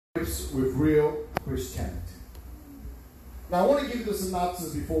with real Christianity. Now, I want to give you the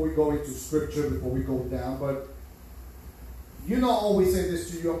synopsis before we go into scripture, before we go down, but you know, I always say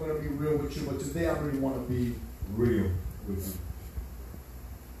this to you, I'm going to be real with you, but today I really want to be real with you.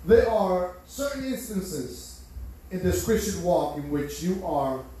 There are certain instances in this Christian walk in which you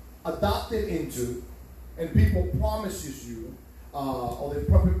are adopted into, and people promise you,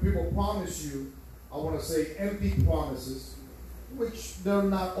 people promise you, I want to say empty promises, which they're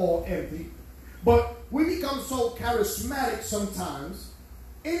not all empty. But we become so charismatic sometimes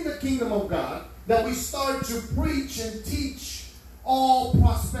in the kingdom of God that we start to preach and teach all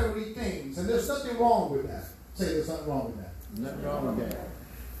prosperity things. And there's nothing wrong with that. Say there's nothing wrong with that. Nothing wrong with that.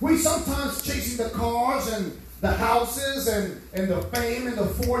 We sometimes chasing the cars and the houses and the fame and the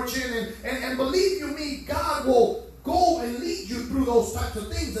fortune. And believe you me, God will go and lead you through those types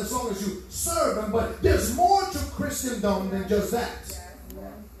of things as long as you serve Him. But there's more to Christendom than just that.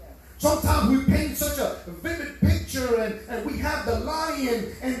 Sometimes we paint such a vivid picture and we have the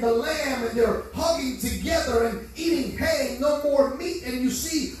lion and the lamb and they're hugging together and eating hay, no more meat, and you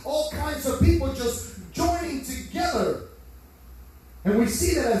see all kinds of people just joining together. And we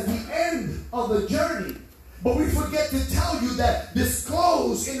see that as the end of the journey. But we forget to tell you that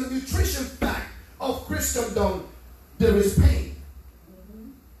disclosed in the nutrition fact of Christendom, there is pain.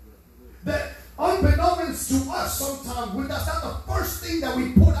 That unbeknownst to us sometimes, that's not the first thing that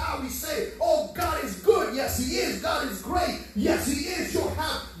we put out. We say, oh, God is good. Yes, He is. God is great. Yes, He is. You'll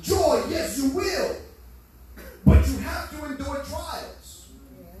have joy. Yes, you will. But you have to endure trials.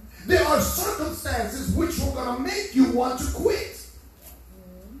 There are circumstances which are going to make you want to quit.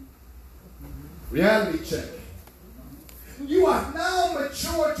 Reality check. You are now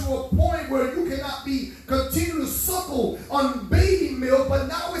mature to a point where you cannot continue to suckle on baby milk, but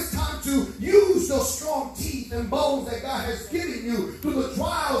now it's time to use those strong teeth and bones that God has given you through the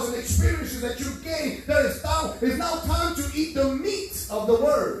trials and experiences that you've gained. It's now time to eat the meat of the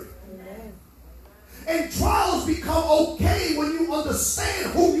Word. Amen. And trials become okay when you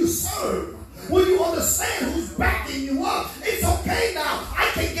understand who you serve. When you understand who's backing you up. It's okay now. I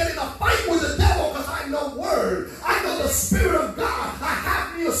can get in a fight with the devil because I know Word. I know the Spirit of God. I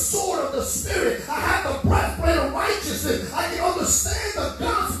have me a sword of the Spirit. I have the breastplate of righteousness. I can understand the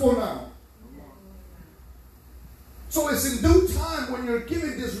gospel now. So it's in due time when you're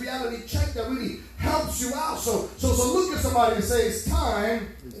given this reality check that really helps you out. So look at somebody and say, it's time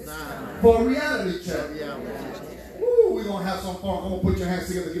for a reality check. Ooh, we're going to have some fun. I'm going to put your hands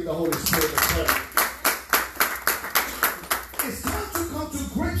together and give the Holy Spirit a prayer. It's time to come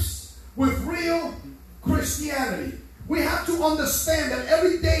to grips with real Christianity. We have to understand that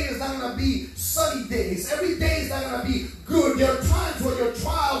every day is not going to be sunny days. Every day is not going to be good. There are times where your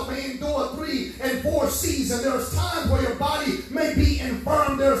trials may endure 3 and 4 seasons. There's times where your body may be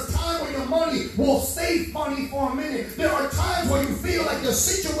infirm. There's times where your money will stay funny for a minute. There are times where you feel like the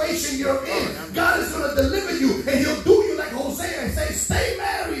situation you're in, God is going to deliver you, and He'll do you like Hosea and say, stay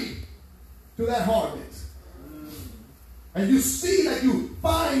married to that harlot. And you see that you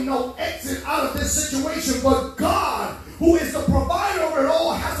find no exit out of this situation, but God, who is the provider of it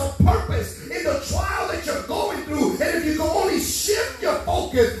all, has a purpose in the trial that you're going through. And if you can only shift your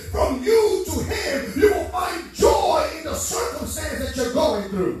focus from you to Him, you will find joy in the circumstance that you're going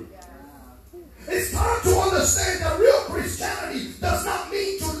through. It's time to understand that real Christianity does not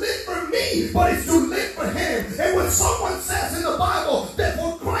mean to live for me, but it's to live for Him. And when someone says in the Bible that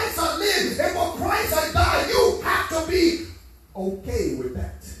for Christ I live and for Christ I die, you have to be okay with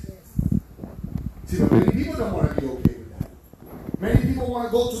that. See, but many people don't want to be okay with that. Many people want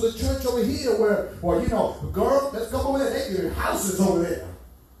to go to the church over here where you know, girl, let's go over there. Their houses over there.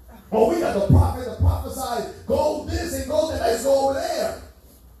 Oh, we got the prophet, the prophesied, go this and go that. Let's go over there.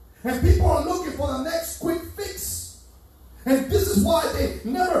 And people are looking for the next quick fix. And this is why they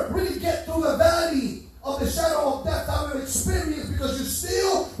never really get through the valley of the shadow of death out of an experience, because you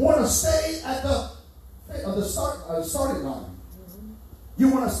still want to stay at the starting line. You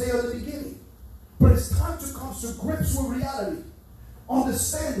want to stay at the beginning. But it's time to come to grips with reality.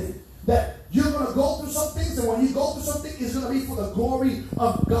 Understanding that you're going to go through some things, and when you go through something, it's going to be for the glory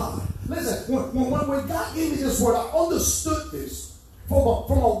of God. Listen, when God gave me this word, I understood this. From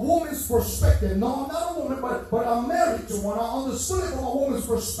a woman's perspective. No, I'm not a woman, but I'm married to one. I understood it from a woman's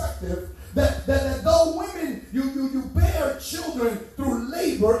perspective. That though women, you bear children through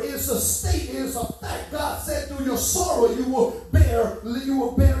labor, it's a state, it's a fact. God said through your sorrow you will bear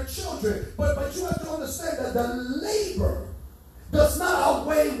children. But you have to understand that the labor does not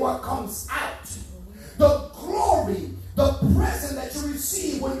outweigh what comes out. The glory, the present that you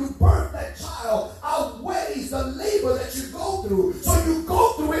receive when you birth that child outweighs the labor that you go through. So you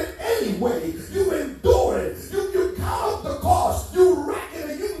go through it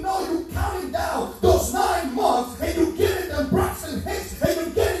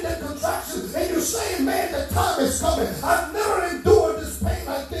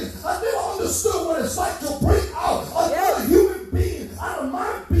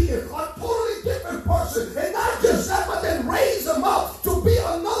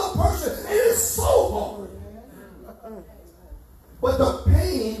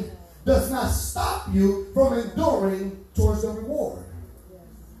pain does not stop you from enduring towards the reward.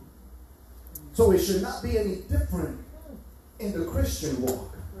 So it should not be any different in the Christian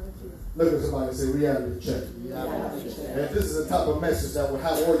walk. Look at somebody and say, reality check. And this is the type of message that will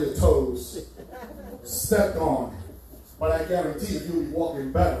have all your toes stepped on. But I guarantee you, you'll be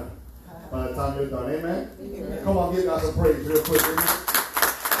walking better by the time you're done. Amen? Amen. Come on, give God some praise real quick. Amen?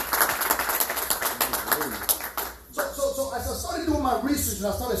 So as I started doing my research and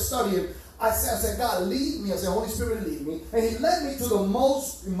I started studying, I said, God, lead me. I said, Holy Spirit, lead me. And he led me to the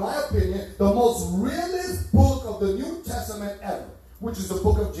most, in my opinion, the most realist book of the New Testament ever, which is the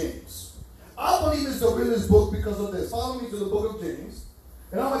book of James. I believe it's the realest book because of this. Follow me to the book of James.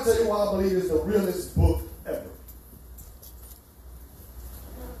 And I'm going to tell you why I believe it's the realest book ever.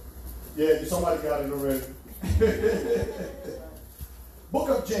 Yeah, somebody got it already. Book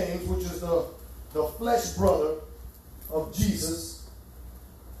of James, which is the flesh brother of Jesus.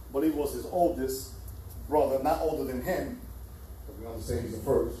 But he was his oldest brother, not older than him. But we understand he's the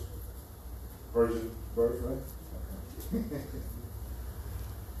first. Virgin birth, right?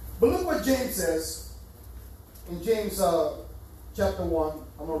 But look what James says. In James chapter 1,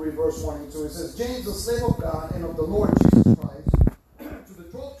 I'm going to read verse 1 and 2. It says, James, a slave of God and of the Lord Jesus Christ, to the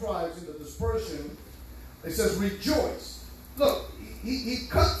 12 tribes in the dispersion, it says, rejoice. Look, he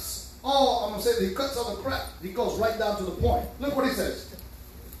cuts all, I'm going to say that he cuts all the crap. He goes right down to the point. Look what he says.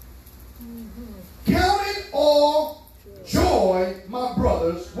 Count it all joy, my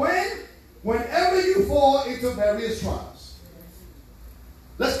brothers, whenever you fall into various trials.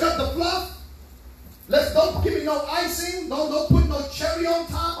 Let's cut the fluff. Don't give me no icing. Don't put no cherry on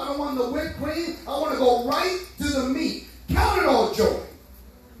top. I don't want no whipped cream. I want to go right to the meat. Count it all joy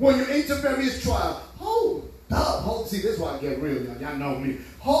when you're into various trials. Hold up. See, this is why I get real, y'all. Y'all know me.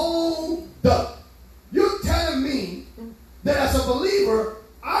 Hold up. You're telling me that as a believer,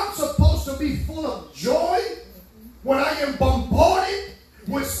 I'm supposed to be full of joy when I am bombarded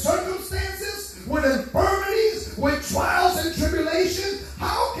with circumstances, with infirmities, with trials and tribulations.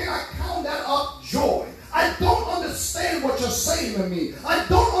 How can I count that up joy? I don't understand what you're saying to me. I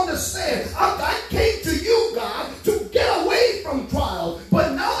don't understand. I came to you, God, to get away from trials.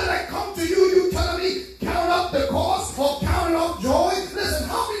 But now that I come to you, you telling me count up the cost or count it up joy? Listen,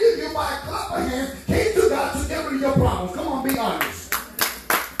 how many of you by a clap of hands came to God to get rid of your problems? Come on, be honest.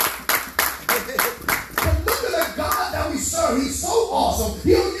 He's so awesome.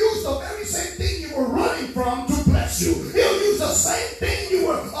 He'll use the very same thing you were running from to bless you. He'll use the same thing you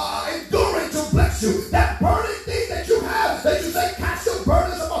were enduring to bless you. That burning thing that you have, that you say, cast your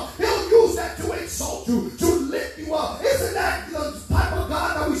burdens upon. He'll use that to exalt you, to lift you up. Isn't that the type of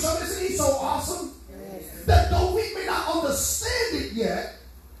God that we serve? Isn't he so awesome? That though we may not understand it yet,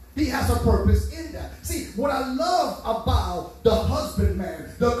 he has a purpose in that. See, what I love about the husbandman,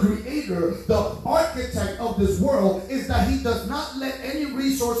 the creator, the architect of this world is that he does not let any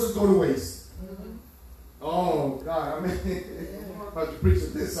resources go to waste. Oh, God, I mean, I'm about to preach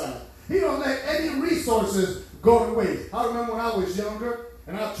at this side. He don't let any resources go to waste. I remember when I was younger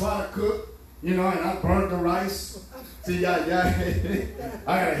and I tried to cook, and I burned the rice. See, yeah,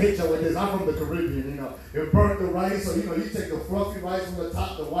 I gotta hit you with this. I'm from the Caribbean, You burn the rice, so you take the fluffy rice from the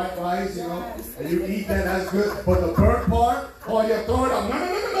top, the white rice, and you eat that. That's good. But the burnt part, you throw it out.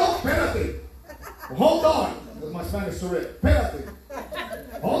 No, penalty. Hold on. That's my Spanish Tourette. Penalty.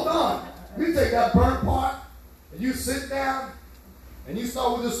 Hold on. You take that burnt part, and you sit down, and you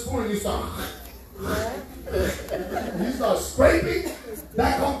start with a spoon, and you start. And you start scraping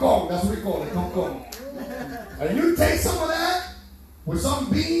that concombre. That's what we call it, concombre. And you take some of that with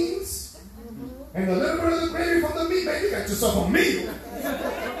some beans and a little bit of the gravy from the meat, man, you got yourself a meal.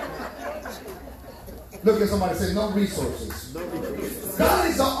 Look at somebody say, no resources. God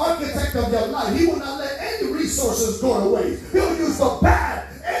is the architect of your life. He will not let any resources go to waste. He'll use the bad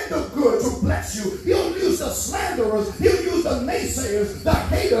and the good to bless you. He'll use the slanderers. He'll use the naysayers, the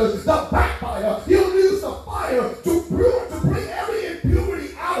haters, the backbiter. He'll use the fire to bring every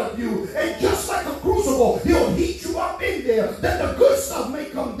impurity out of you. And just like a crucible, he'll heat you up in there. Then the good stuff may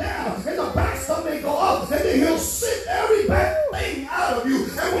come down and the bad stuff may go up. And then he'll sift every bad thing out of you.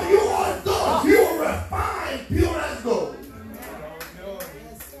 And when you are done, you are refined, pure as gold.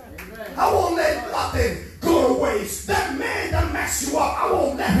 I won't let nothing go to waste. That man that messed you up, I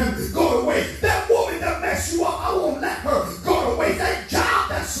won't let him go to waste. That woman that messed you up, I won't let her go to waste. That job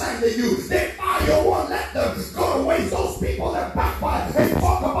that slandered you, that fire, won't let them go to waste. Those people that backfire and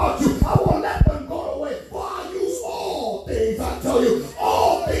talk about you, I won't let them go to waste. For I use all things, I tell you,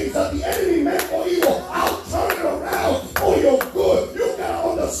 all things that the enemy meant for evil, I'll turn it around for your good. You gotta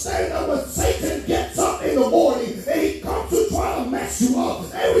understand that when Satan gets up in the morning and he comes to try to mess you up,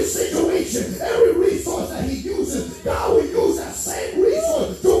 because every situation, every resource that he uses, God will use that same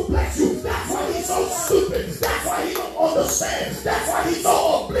resource to bless you. That's why he's so stupid. That's why he don't understand. That's why he's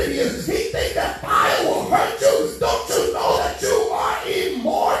so oblivious. He thinks that fire will hurt you. Don't you know that you are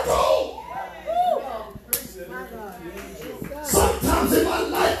immortal? Sometimes in my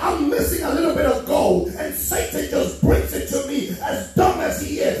life, I'm missing a little bit of gold, and Satan just brings it to me as dumb as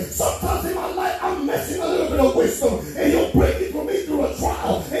he is. Sometimes in my life, I'm missing a little bit of wisdom, and he'll bring it to me through a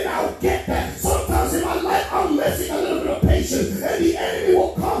trial, and I'll get that. Sometimes in my life, I'm missing a little bit of patience, and the enemy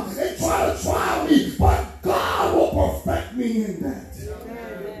will come and try to trial me, but God will perfect me in that.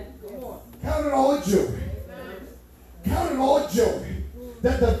 Count it all joy. Count it all joy.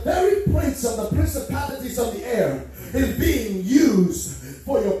 That the very prince of the principalities of the air is being used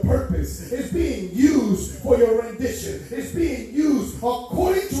for your purpose. It's being used for your rendition. It's being used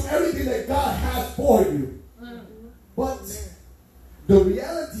according to everything that God has for you. But the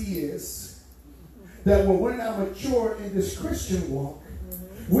reality is that when we're not mature in this Christian walk,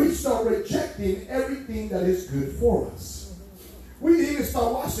 we start rejecting everything that is good for us. We even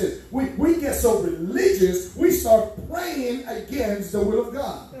start, watch this, we get so religious, we start praying against the will of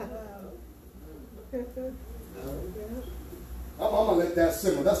God. I'm going to let that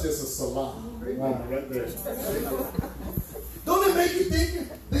simmer. That's just a salon right there. Don't it make you think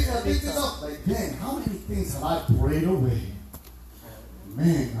this up? Like, dang, how many things have I prayed away?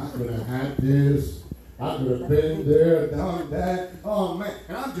 Man, I could have had this. I could have been there, done that. Oh, man.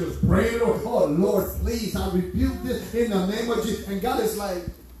 And I'm just praying, oh, Lord, please, I rebuke this in the name of Jesus. And God is like,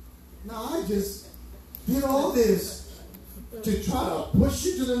 no, I just did all this to try to push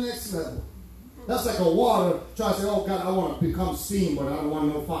you to the next level. That's like a water trying to say, oh, God, I want to become steam, but I don't want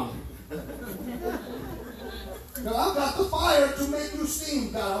no fire. Now, I've got the fire to make you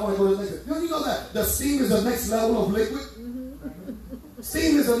steam. God, I want to go to the next level. You know that the steam is the next level of liquid?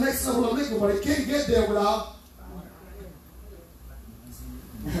 Steam is the next level of liquid, but it can't get there without.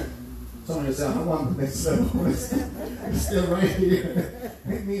 Somebody said, I want the next level. It's still right here.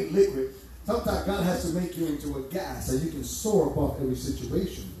 It needs liquid. Sometimes God has to make you into a gas so you can soar above every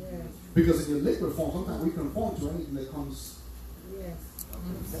situation. Yes. Because in your liquid form, sometimes we conform to anything that comes. Yes.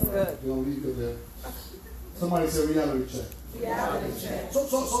 That's good. You don't leave it there. Somebody said reality check. Reality check.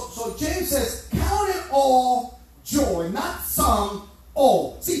 So James says, count it all joy, not some.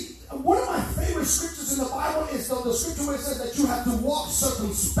 Oh, see, one of my favorite scriptures in the Bible is the scripture where it says that you have to walk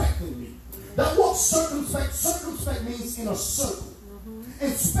circumspectly. That walk circumspect means in a circle.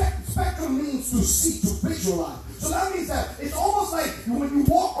 And spectrum means to see, to visualize. So that means that it's almost like when you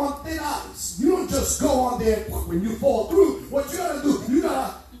walk on thin ice, you don't just go on there when you fall through. What you gotta do, you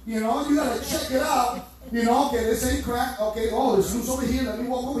gotta check it out. Okay, this ain't crack. Okay, oh, there's loose over here. Let me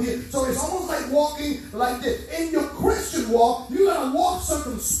walk over here. So it's almost like walking like this. In your Christian walk, you gotta walk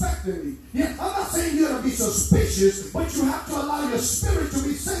circumspectly. Yeah, I'm not saying you gotta be suspicious, but you have to allow your spirit to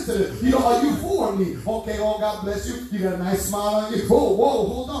be sensitive. Are you for me? Okay, oh, God bless you. You got a nice smile on you. Oh, whoa,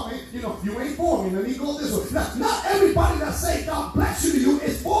 hold on, man. You ain't for me. Let me go this way. Now, not everybody that say God bless you to you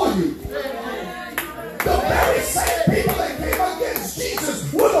is for you. The very same people that came against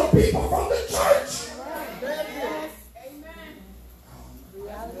Jesus were the people from the church.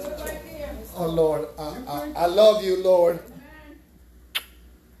 Oh, Lord, I love you, Lord.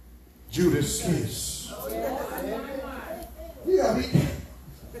 Judas kiss. You gotta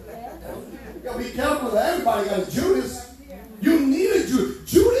be careful that everybody got a Judas. You need a Judas.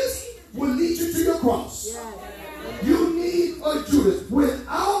 Judas will lead you to your cross. You need a Judas.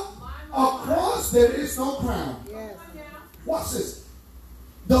 Without a cross, there is no crown. Watch this.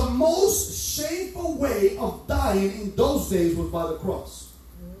 The most shameful way of dying in those days was by the cross.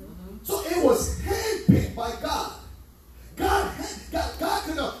 So it was handpicked by God. God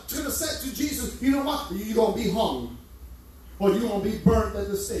could have said to Jesus, you know what? You're going to be hung. Or you're going to be burnt at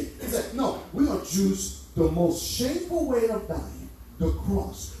the stake. He said, no, we're going to choose the most shameful way of dying, the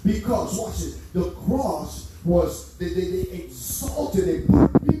cross. Because, watch this, the cross was, they exalted, they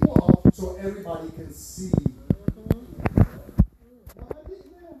put people up so everybody can see.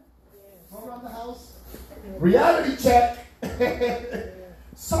 Around the house. Reality check.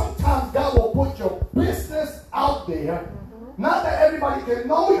 Sometimes God will put your business out there. Not that everybody can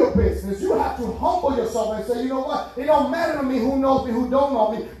know your business. You have to humble yourself and say, you know what? It don't matter to me who knows me, who don't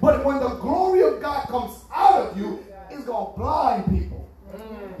know me. But when the glory of God comes out of you, it's going to blind people.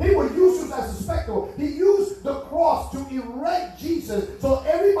 He will use you as a spectacle. He used the cross to erect Jesus so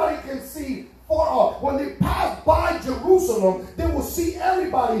everybody can see far off. When they passed by Jerusalem, there was will see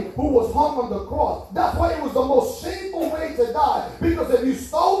everybody who was hung on the cross. That's why it was the most shameful way to die. Because if you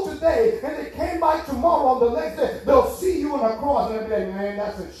stole today and they came by tomorrow on the next day, they'll see you on a cross and they'll be like, man,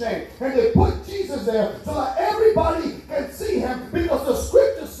 that's a shame. And they put Jesus there so that everybody can see him, because the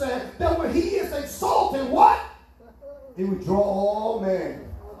scripture said that when he is exalted, what? He would draw all men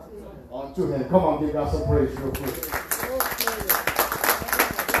onto him. Come on, give God some praise real quick.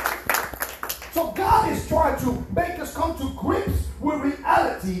 So God is trying to make us come to grips with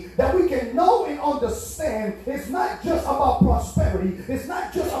reality that we can know and understand. It's not just about prosperity. It's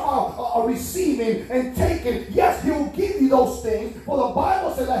not just about receiving and taking. Yes, he will give you those things. For the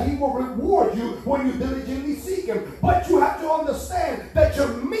Bible says that he will reward you when you diligently seek him. But you have to understand that your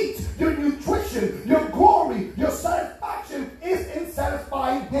meat, your nutrition, your glory, your satisfaction is in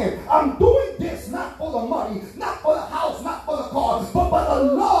satisfying him. I'm doing this not for the money, not for the house, not for the car, but for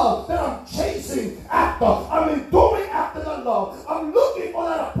the love that I'm chasing after. I'm enduring after the love. I'm looking for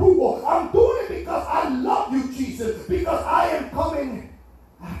that approval. I'm doing it because I love you, Jesus, because I am coming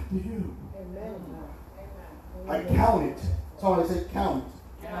after you. Amen. I count it. Somebody say count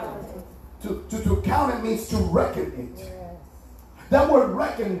it. Count it. To count it means to reckon it. Yes. That word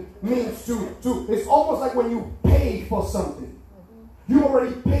reckon means to it's almost like when you pay for something. You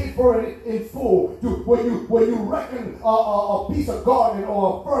already paid for it in full. When you reckon a piece of garment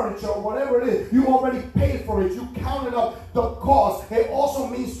or furniture or whatever it is, you already paid for it. You counted up the cost. It also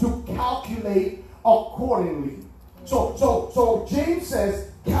means to calculate accordingly. So James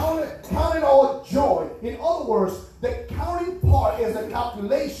says, count it all joy. In other words, the counting part is the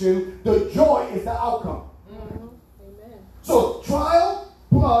calculation. The joy is the outcome. Mm-hmm. Amen. So trial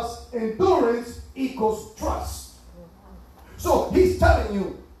plus endurance equals trust. So he's telling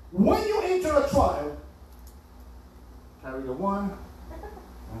you, when you enter a trial, carry the 1,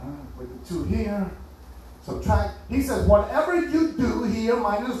 put the 2 here, subtract. He says, whatever you do here,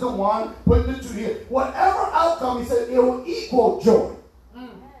 minus the 1, put the 2 here. Whatever outcome, he said, it will equal joy.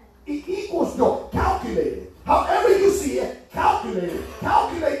 It equals joy. Calculate it. However you see it, calculate it.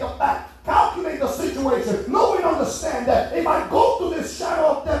 Calculate the fact. Calculate the situation. Know and understand that if I go through this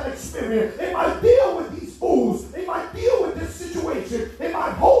shadow of death experience, if I deal with these fools, if I deal with this situation, if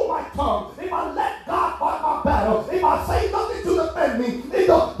I hold my tongue, if I let God fight my battle, if I say nothing to defend me,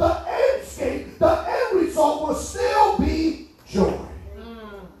 the end state, the end result will still be joy.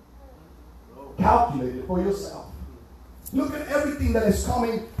 Calculate it for yourself. Look at everything that is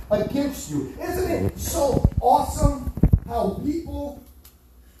coming against you. Isn't it so awesome how people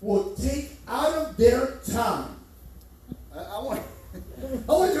will take out of their time? I want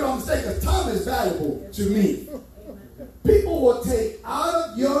you to understand, because time is valuable to me. People will take out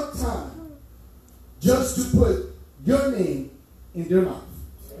of your time just to put your name in their mouth.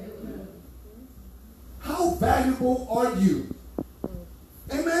 How valuable are you?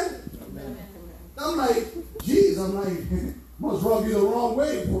 Amen? Amen. I'm like, geez, must rub you the wrong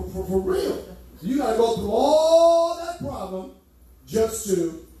way for real. So you got to go through all that problem just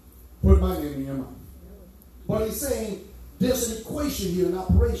to put my name in your mouth. But he's saying there's an equation here in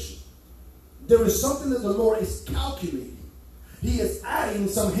operation. There is something that the Lord is calculating. He is adding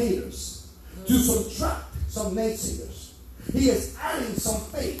some haters to subtract some naysayers. He is adding some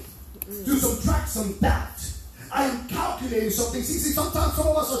faith to subtract some doubt. I am calculating something. See, sometimes some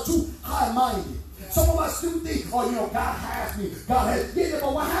of us are too high-minded. Some of us do think, God has me. God has. Yeah,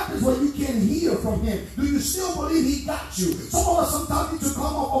 but what happens when you can't hear from him? Do you still believe he got you? Some of us sometimes need to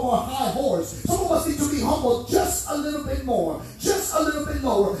come up over a high horse. Some of us need to be humble just a little bit more, just a little bit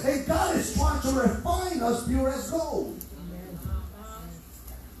lower. And God is trying to refine us pure as gold.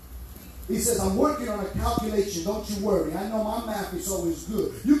 He says, I'm working on a calculation. Don't you worry. I know my math is always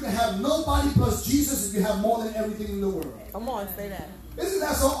good. You can have nobody plus Jesus if you have more than everything in the world. Come on, say that. Isn't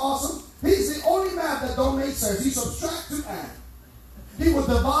that so awesome? He's the only math that don't make sense. He subtract to add. He will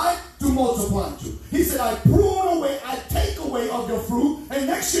divide to multiply to. He said, I prune away, I take away of your fruit, and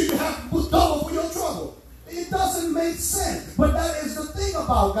next year you have double for your trouble. It doesn't make sense. But that is the thing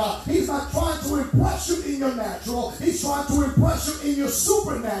about God. He's not trying to impress you in your natural. He's trying to impress you in your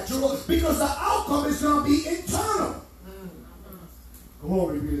supernatural, because the outcome is going to be eternal.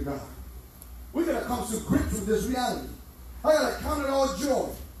 Glory be to God. We're going to come to grips with this reality. I got to count it all joy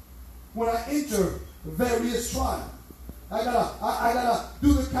when I enter various trials. I gotta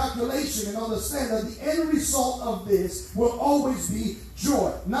do the calculation and understand that the end result of this will always be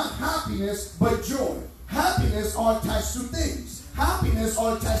joy. Not happiness, but joy. Happiness are attached to things. Happiness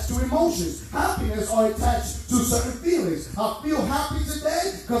are attached to emotions. Happiness are attached to certain feelings. I feel happy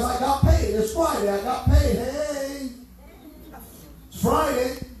today because I got paid. It's Friday. I got paid. Hey. It's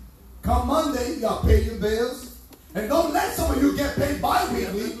Friday. Come Monday, you got to pay your bills. And don't let some of you get paid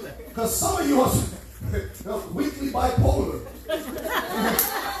bi-weekly, because some of you are weekly bipolar.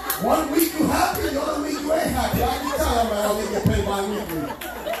 1 week you happy, the other week you ain't happy. I can tell them how they get paid bi-weekly.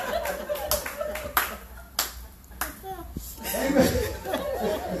 Amen.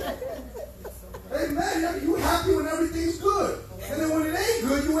 Amen. You happy when everything's good. And then when it ain't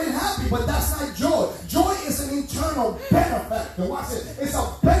good, you ain't happy. But that's not joy. Joy is an internal benefactor. Watch it. It's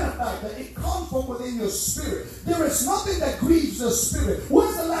a benefactor. It comes from within your spirit. There is nothing that grieves your spirit.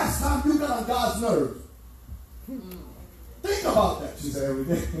 When's the last time you got on God's nerves? Think about that. She said every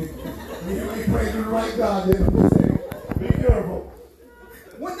day. You ain't praying to the right God. Be careful.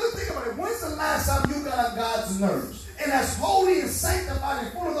 When you think about it, when's the last time you got on God's nerves? And as holy and sanctified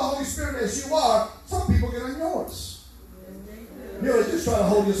and full of the Holy Spirit as you are, some people get on yours. You know, just try to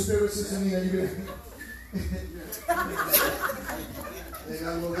hold your spirit, Sister Nina.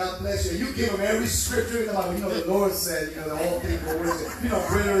 Well, God bless you. You give them every scripture in the Bible. You know, the Lord said, the whole thing.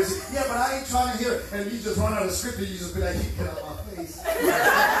 Greater is. Yeah, but I ain't trying to hear it. And you just run out of scripture. You just be like, get out of my face.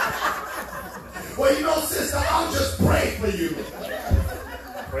 Well, sister, I'll just pray for you.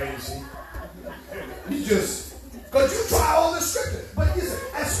 Crazy. You just. Because you try all the scripture. But listen,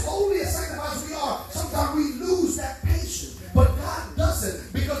 as holy and sanctified as we are, sometimes we lose that patience. But God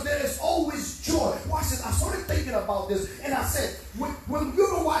doesn't, because there is always joy. Watch this. I started thinking about this, and I said, when you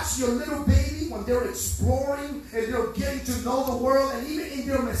ever watch your little baby, when they're exploring and they're getting to know the world, and even in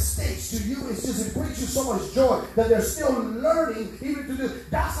their mistakes, to you, it brings you so much joy that they're still learning even to do.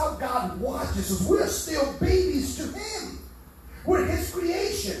 That's how God watches us. We're still babies to Him. We're His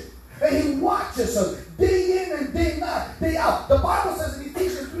creation. And He watches us day in and day out. The Bible says in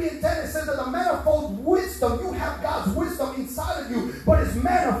Ephesians 3:10, it says that the manifold wisdom, you have God's wisdom inside of you, but it's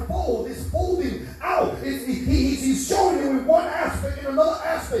manifold, it's folding out. He's showing you in one aspect, in another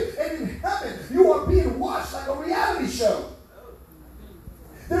aspect. And in heaven, you are being watched like a reality show.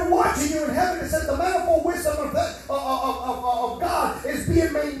 They're watching you in heaven. It says the manifold wisdom of God is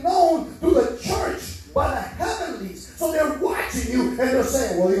being made known through the church by the heavenlies. So they're watching you and they're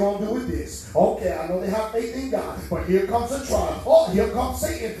saying, what are you going to do with this? Okay, I know they have faith in God, but here comes a trial. Oh, here comes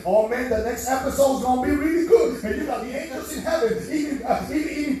Satan. Oh, man, the next episode's going to be really good. And you got the angels in heaven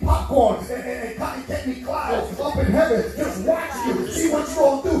eating popcorn and cotton candy clouds up in heaven just watching you, see what you're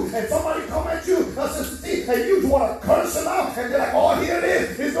going to do. And somebody come at you, and you want to curse them out, and they're like, oh, here it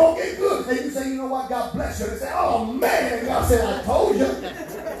is. It's going to get good. And you say, you know what, God bless you. And they say, oh, man. And God said, I told you.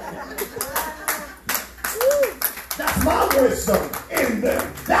 That's my wisdom in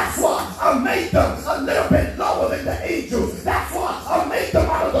them. That's why I made them a little bit lower than the angels. That's why I made them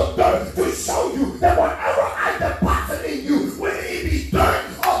out of the dirt to show you that whatever I deposit in you, whether it be dirt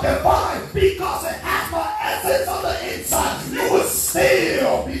or divine, because it has my essence on the inside, you will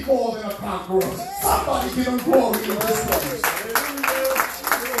still be more than a conqueror. Somebody give Him glory in this place.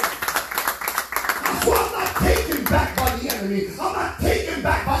 That's why I'm not taken back by the enemy. I'm not taken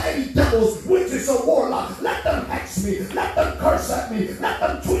back by any devils, witches, or warlocks. Let them hex me. Let them curse at me. Let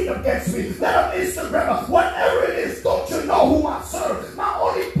them tweet against me. Let them Instagram. Whatever it is, don't you know who I serve? My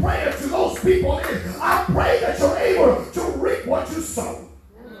only prayer to those people is, I pray that you're able to reap what you sow.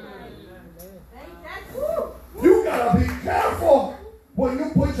 You gotta be careful when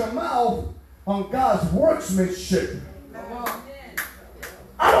you put your mouth on God's workmanship.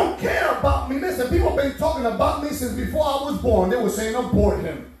 I don't care about me. Listen, people have been talking about me since before I was born. They were saying abort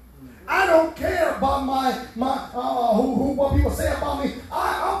him. I don't care about what people say about me.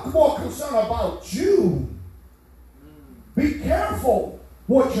 I'm more concerned about you. Be careful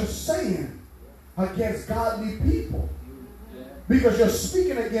what you're saying against godly people, because you're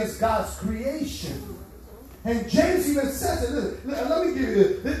speaking against God's creation. And James even says it. Listen, let me give you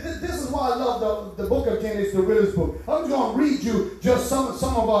this. This is why I love the book of James. It's the realest book. I'm just going to read you just some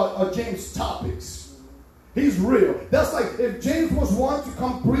of James' topics. He's real. That's like if James was one to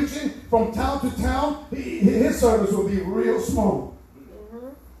come preaching from town to town, his service would be real small.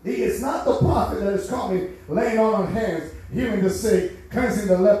 He is not the prophet that is coming, laying on hands, healing the sick, cleansing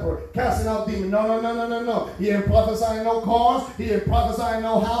the leper, casting out demons. No. He ain't prophesying no cars. He ain't prophesying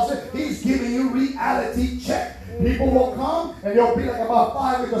no houses. He's giving you reality check. People will come and they'll be like about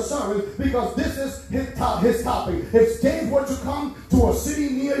 5 in the service, because this is his topic. If James were to come to a city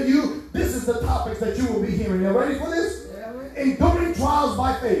near you, this is the topics that you will be hearing. You ready for this? Yeah. Enduring trials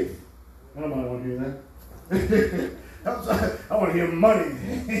by faith. Nobody want to hear that. I want to hear money.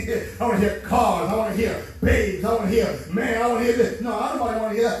 I want to hear cars. I want to hear babes. I want to hear man. I want to hear this. No, I don't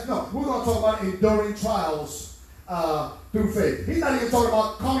want to hear that. No, we're going to talk about enduring trials through faith. He's not even talking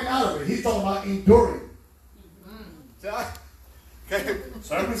about coming out of it. He's talking about enduring. Okay,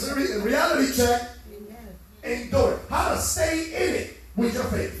 service reality check. endure it. How to stay in it with your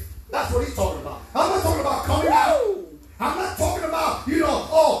faith. That's what he's talking about. I'm not talking about coming out. I'm not talking about,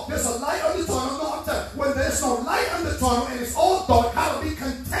 oh, there's a light on the tunnel. No, I'm telling you, when there's no light on the tunnel and it's all dark, how to be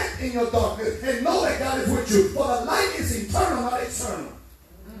content in your darkness and know that God is with you. For the light is eternal, not external.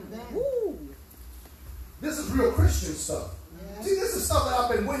 This is real Christian stuff. Yeah. See, this is stuff that I've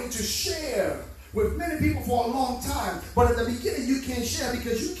been waiting to share with many people for a long time. But at the beginning, you can't share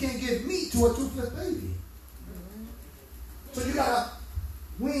because you can't give meat to a toothless baby. So you got to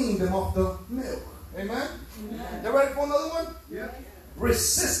wean them off the milk. Amen? You ready for another one? Yeah.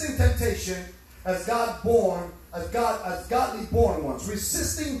 Resisting temptation as godly born ones.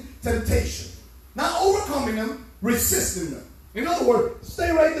 Resisting temptation. Not overcoming them, resisting them. In other words,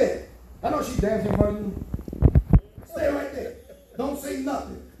 stay right there. I know she's dancing in front of you. Stay right there. Don't say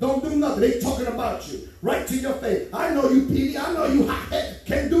nothing. Don't do nothing. They talking about you. Right to your face. I know you, Petey. I know you hothead.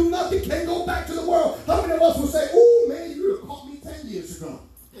 Can't do nothing. Can't go back to the world. How many of us will say, ooh, man, you would have caught me 10 years ago.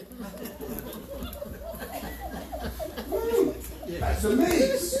 That's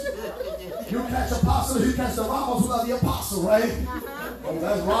amazing. You catch Apostle, you catch the Ramos without the Apostle, right? Oh,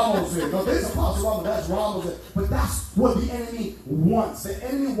 that's Ramos here. No, there's Apostle Ramos, that's Ramos here. But that's what the enemy wants. The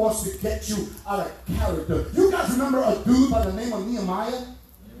enemy wants to get you out of character. You guys remember a dude by the name of Nehemiah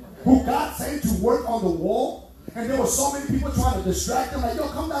who God sent to work on the wall? And there were so many people trying to distract him. Like, yo,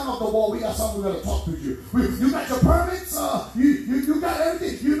 come down off the wall. We got something we're going to talk to you. You got your permits? You got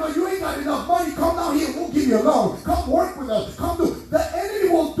everything. You ain't got enough money. Come down here. We'll give you a loan. Come work with us. Come do. The enemy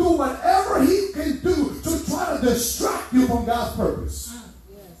will do whatever he can do to try to distract you from God's purpose.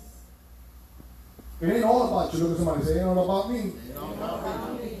 Yes. It ain't all about you. Look at somebody say, it ain't all about me. It ain't all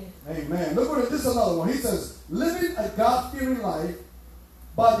about me. Amen. Look what this is another one. He says, living a God-fearing life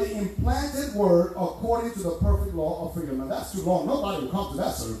by the implanted word according to the perfect law of freedom. Now that's too long. Nobody will come to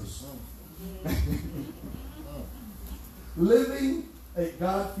that service. Living a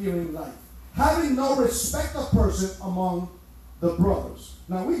God-fearing life. Having no respect of person among the brothers.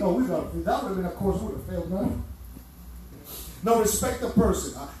 Now we know that would have been a course we would have failed now. No respect of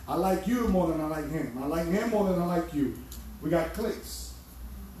person. I like you more than I like him. I like him more than I like you. We got cliques.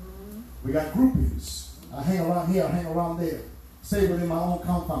 We got groupings. I hang around here, I hang around there. Stay within my own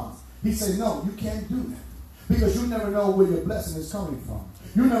compounds. He said, no, you can't do that. Because you never know where your blessing is coming from.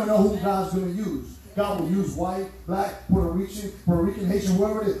 You never know who God's going to use. God will use white, black, Puerto Rican, Haitian,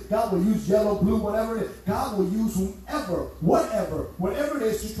 whoever it is. God will use yellow, blue, whatever it is. God will use whomever, whatever it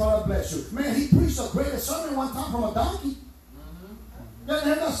is to try to bless you. Man, he preached a great sermon one time from a donkey. You ever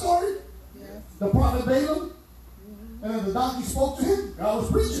heard that story? Yes. The prophet Balaam? And then the donkey spoke to him. God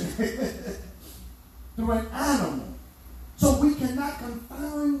was preaching through an animal. So we cannot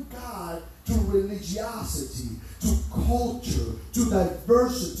confine God to religiosity, to culture, to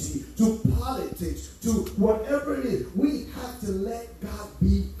diversity, to politics, to whatever it is. We have to let God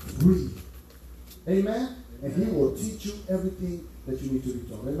be free. Amen? And he will teach you everything that you need to be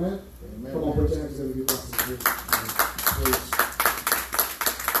taught. Amen? Amen. Come on, put your hands together. Give us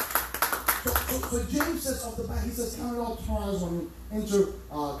So James says off the back, he says, count it all trials when you enter,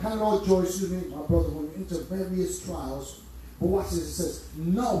 count it all joy, excuse me, my brother, when you enter various trials. But watch this, it says,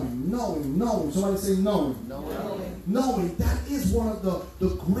 knowing. Somebody say knowing. Knowing. That is one of the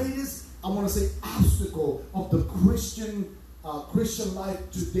greatest, I want to say, obstacle of the Christian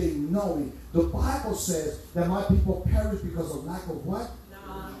life today, knowing. The Bible says that my people perish because of lack of what?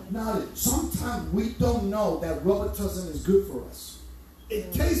 Knowledge. Sometimes we don't know that Robitussin is good for us.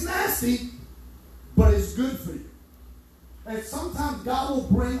 It tastes nasty, but it's good for you. And sometimes God will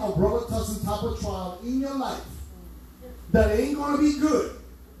bring a Robitussin type of trial in your life that ain't going to be good.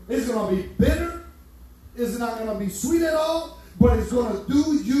 It's going to be bitter. It's not going to be sweet at all, but it's going to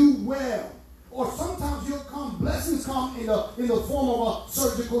do you well. Or sometimes blessings come in the form of a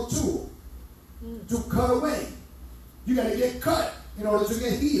surgical tool to cut away. You got to get cut in order to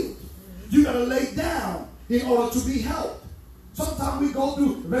get healed. You got to lay down in order to be helped. Sometimes we go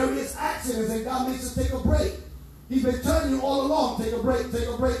through various accidents and God makes us take a break. He's been telling you all along, take a break.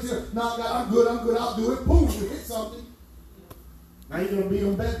 No, God, I'm good, I'll do it. Boom, you hit something. Now you're going to be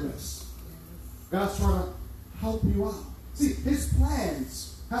on bed rest. God's trying to help you out. See, his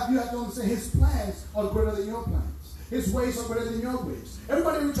plans, you have to understand, his plans are greater than your plans. His ways are greater than your ways.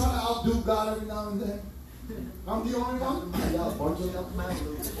 Everybody ever try to outdo God every now and then? I'm the only one? Y'all a bunch of y'all mad.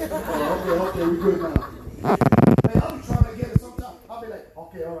 Okay, we're good now. Hey, I'll be trying to get it sometimes. I'll be like,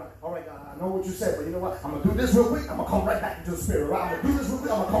 okay, all right, God, I know what you said, but you know what? I'm going to do this real quick. I'm going to come right back into the spirit. Right? I'm going to do this real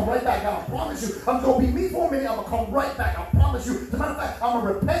quick. I'm going to come right back. God, I promise you. I'm going to be me for a minute. I'm going to come right back. I promise you. As a matter of fact, I'm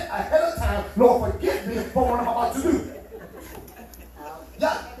going to repent ahead of time. Lord, forgive me for what I'm about to do.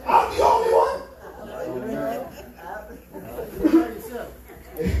 Yeah, I'm the only one.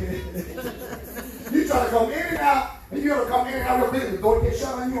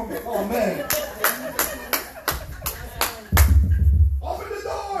 shut on you. Oh, man. Open the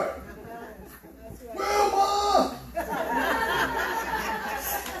door. Wilma.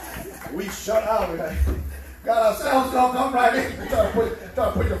 We shut out. Got ourselves gonna come right in. Try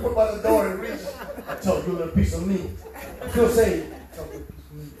to put your foot by the door and reach. I told you a little piece of me. Still saying.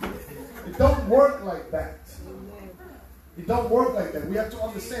 It don't work like that. It don't work like that. We have to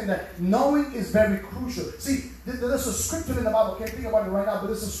understand that knowing is very crucial. See, there's a scripture in the Bible. I can't think about it right now, but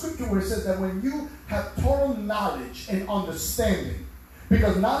there's a scripture where it says that when you have total knowledge and understanding,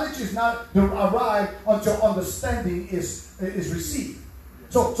 because knowledge is not arrived until understanding is received.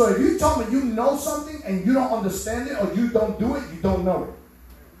 So if you tell me you know something and you don't understand it or you don't do it, you don't know it.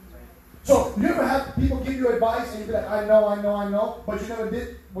 So you ever have people give you advice and you be like, I know, but you never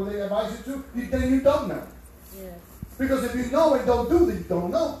did what they advise you to? Then you don't know. Yes. Because if you know and don't do it, you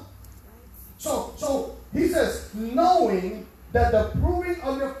don't know. So he says, knowing that the proving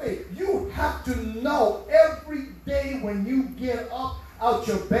of your faith, you have to know every day when you get up out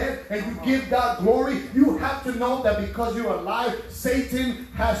your bed and you give God glory, you have to know that because you're alive, Satan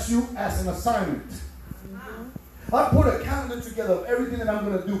has you as an assignment. I put a calendar together of everything that I'm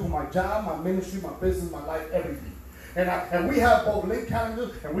going to do for my job, my ministry, my business, my life, everything. And we have both link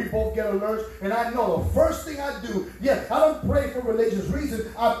calendars and we both get alerts. And I know the first thing I do, I don't pray for religious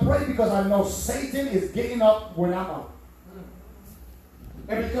reasons. I pray because I know Satan is getting up when I'm up.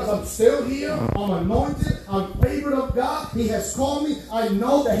 And because I'm still here, I'm anointed, I'm favored of God, He has called me, I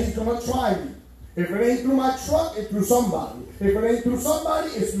know that He's going to try me. If it ain't through my truck, it's through somebody. If it ain't through somebody,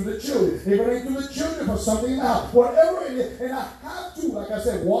 it's through the children. If it ain't through the children, for something else. Whatever it is. And I have to, like I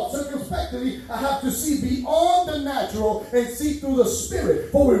said, walk circumspectly. I have to see beyond the natural and see through the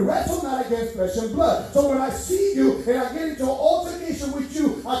spirit. For we wrestle not against flesh and blood. So when I see you and I get into an altercation with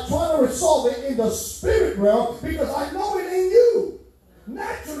you, I try to resolve it in the spirit realm because I know it ain't you.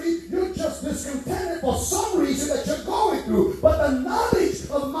 Naturally, you're just discontented for some reason that you're going through. But the knowledge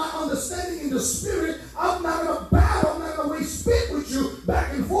of my understanding in the spirit, I'm not going to battle. I'm not going to waste spit with you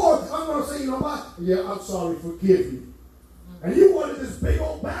back and forth. I'm going to say, you know what? Yeah, I'm sorry. Forgive me. And you wanted this big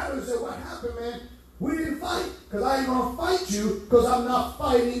old battle and said, what happened, man? We didn't fight. Because I ain't going to fight you because I'm not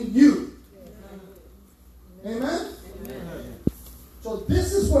fighting you. Amen? Amen? So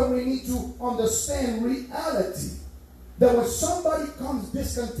this is where we need to understand reality. That when somebody comes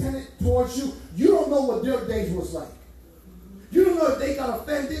discontented towards you, you don't know what their days was like. You don't know if they got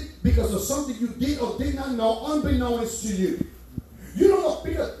offended because of something you did or did not know, unbeknownst to you. You don't know,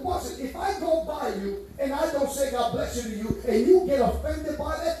 because watch it, if I go by you and I don't say God bless you to you and you get offended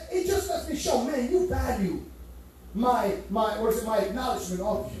by that, it just lets me show, man, you value my acknowledgement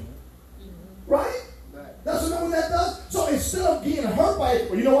of you. Right? That's what that does. So instead of getting hurt by it,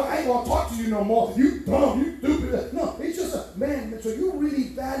 well, you know what? I ain't going to talk to you no more. You dumb, you stupid. No, it's just a, man, so you really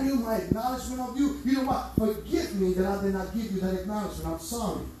value my acknowledgement of you. You know what? Forgive me that I did not give you that acknowledgement. I'm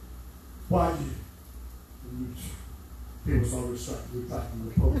sorry. Why you? People so distracted with talking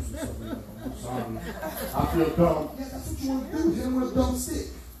the post or something like that. I'm sorry. I feel dumb. Yeah, that's what you want to do. Hit him with a dumb stick.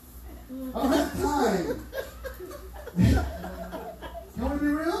 I don't have time. You want to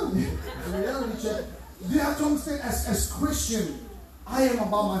be real? The reality check. You have to understand, as Christian, I am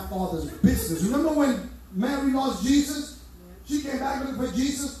about my Father's business. Remember when Mary lost Jesus? She came back looking for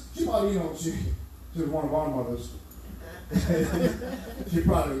Jesus. She probably, she was one of our mothers. She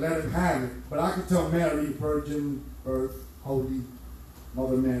probably let him have it. But I can tell Mary, virgin, birth, holy,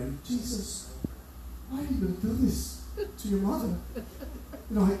 Mother Mary, Jesus, why are you going to do this to your mother?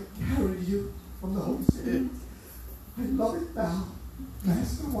 I carried you from the Holy Spirit. I love it now.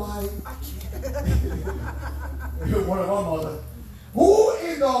 Master, why? I can't. You're one of our mother. Who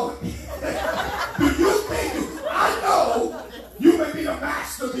in the do you think I know you may be the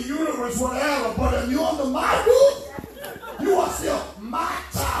master of the universe, whatever, but if you're under my roof, you are still my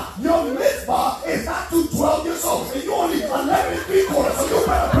child. Your mitzvah is not to 12 years old, and you're only 11 and 3/4, so you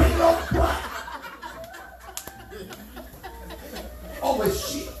better bring your butt. Oh, it's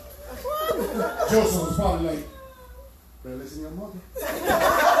shit. Joseph was probably like, better listen to your mother.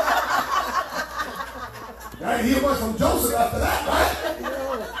 I didn't hear much from Joseph after that, right?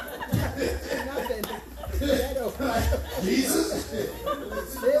 Nothing. Jesus?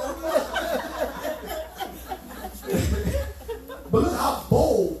 But look how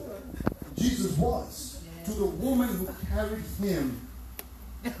bold Jesus was to the woman who carried him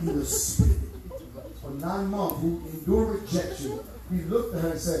in the spirit for 9 months, who endured rejection. He looked at her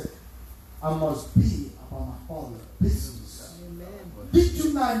and said, I must be about my Father's business. Amen. Did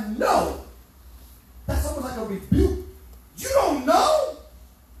you not know? That's almost like a rebuke. You don't know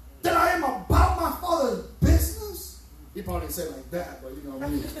that I am about my Father's business? He probably didn't say it like that, but you know,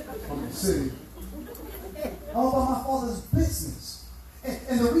 me, I'm the city. I'm about my Father's business.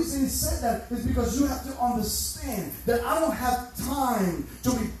 And the reason he said that is because you have to understand that I don't have time to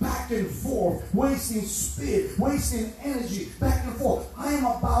be back and forth, wasting spirit, wasting energy, back and forth. I am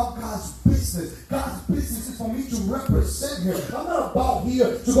about God's business. God's business is for me to represent Him. I'm not about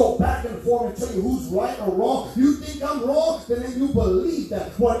here to go back and forth and tell you who's right or wrong. You think I'm wrong? Then you believe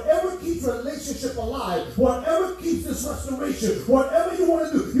that. Whatever keeps a relationship alive, whatever keeps this restoration, whatever you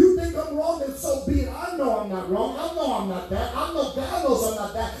want to do, you think I'm wrong, then so be it. I know I'm not wrong. I know I'm not that. I know God knows I'm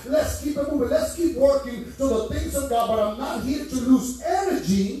not that. Let's keep it moving. Let's keep working to the things of God. But I'm not here to lose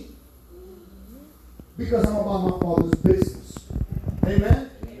energy because I'm about my Father's business. Amen?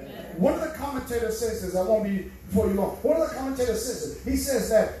 Amen. One of the commentators says this. I won't be before you long. One of the commentators says this. He says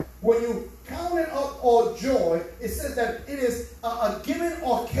that when you count it up all joy, it says that it is a given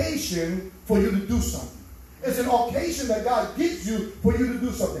occasion for you to do something. It's an occasion that God gives you for you to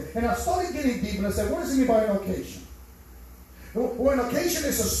do something. And I started getting deep and I said, what does he mean by an occasion? Well, an occasion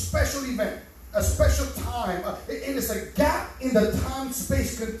is a special event, a special time. It is a gap in the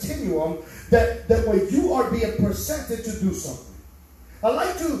time-space continuum that where you are being presented to do something. I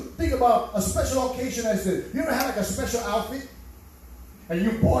like to think about a special occasion as this. You ever had like a special outfit? And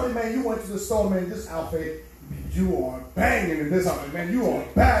you bought it, man. You went to the store, man. This outfit, you are banging in this outfit, man. You are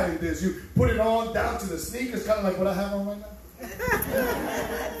bad in this. You put it on down to the sneakers, kind of like what I have on right now.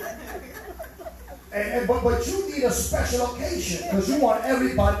 But you need a special occasion because you want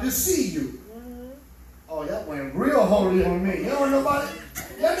everybody to see you. Oh, that went real holy on me. You don't want nobody?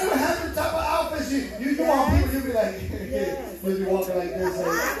 You never have the type of outfits you want people to be like, when you walking like this,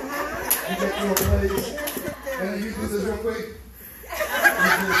 you get to a place, and then you do this real quick.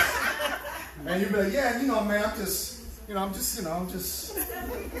 And you be like, yeah, you know, man, I'm just, yeah,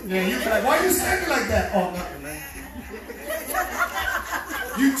 you be like, why are you standing like that? Oh, nothing, man.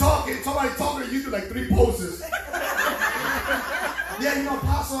 You talking, somebody talking to you, do like 3 poses. Yeah, you know,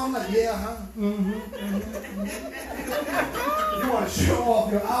 Apostle, I'm like, yeah, huh? You want to show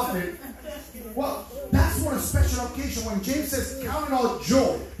off your outfit. Well, that's what a special occasion, when James says, count it all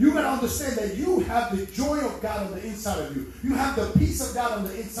joy, you got to understand that you have the joy of God on the inside of you. You have the peace of God on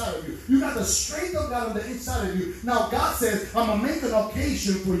the inside of you. You got the strength of God on the inside of you. Now, God says, I'm going to make an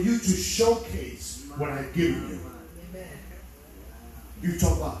occasion for you to showcase what I've given you. You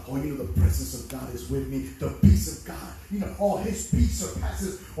talk about, oh, you know, the presence of God is with me. The peace of God. You know, oh, his peace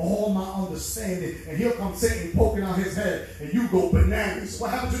surpasses all my understanding. And he'll come Satan poking out his head. And you go bananas.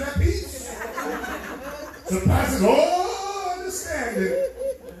 What happened to that peace? Surpasses all understanding.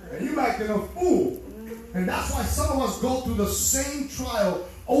 And you acting a fool. And that's why some of us go through the same trial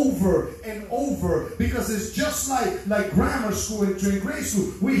over and over, because it's just like grammar school and during grade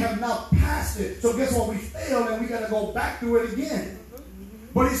school. We have now passed it. So guess what? We failed and we got to go back through it again.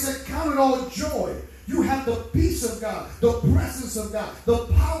 But he said, count it all joy. You have the peace of God, the presence of God, the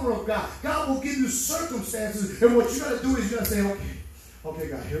power of God. God will give you circumstances, and what you got to do is you got to say, okay,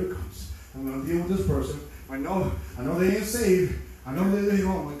 God, here it comes. I'm going to deal with this person. I know they ain't saved. I know they,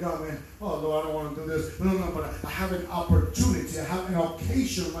 oh my God, man. Oh, Lord, I don't want to do this. No, but I have an opportunity. I have an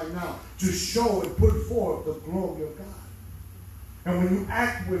occasion right now to show and put forth the glory of God. And when you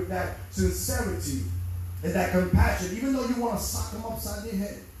act with that sincerity and that compassion, even though you want to sock them upside their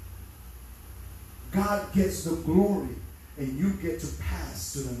head, God gets the glory and you get to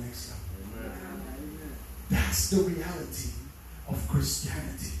pass to the next level. Amen. That's the reality of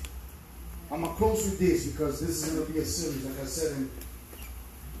Christianity. I'm going to close with this because this is going to be a series, like I said,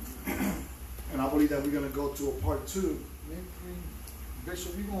 and I believe that we're going to go to a part 2.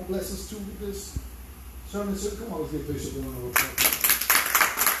 Bishop, you going to bless us too with this sermon? So come on, let's get Bishop in on the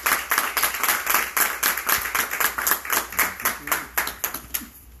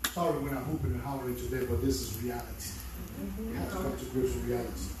Sorry we're not hooping and hollering today, but this is reality. We have to come to grips with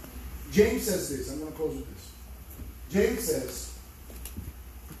reality. James says this. I'm going to close with this. James says,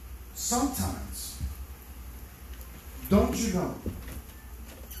 sometimes, don't you know,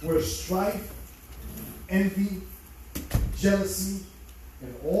 where strife, envy, jealousy,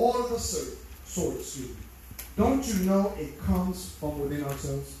 and all of the sorts, don't you know it comes from within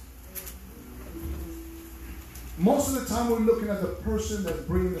ourselves? Most of the time we're looking at the person that's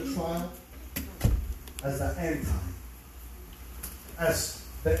bringing the trial as the anti, as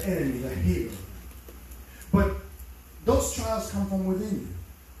the enemy, the hater. But those trials come from within you.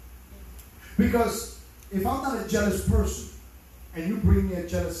 Because if I'm not a jealous person and you bring me a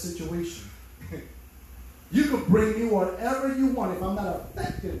jealous situation, you can bring me whatever you want if I'm not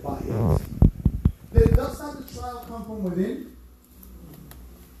affected by it. Then does not the trial come from within?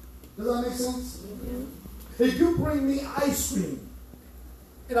 Does that make sense? Mm-hmm. If you bring me ice cream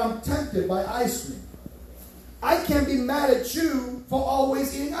and I'm tempted by ice cream, I can't be mad at you for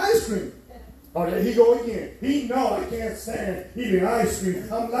always eating ice cream. Oh, there he go again. He know I can't stand eating ice cream.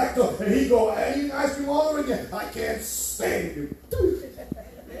 I'm lactose. And he go eating ice cream all over again. I can't stand you.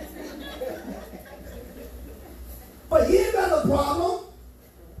 But he ain't got a problem.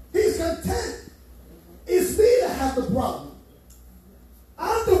 He's content. It's me that has the problem.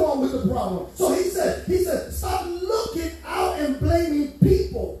 I'm the one with the problem. So he said, stop looking out and blaming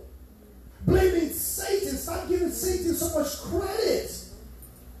people. Blaming Satan. Stop giving Satan so much credit.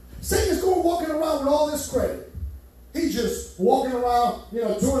 Satan's going walking around with all this credit. He's just walking around, to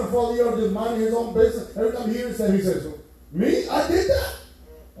and fro the earth, just minding his own business. Every time he hears that, he says, me? I did that?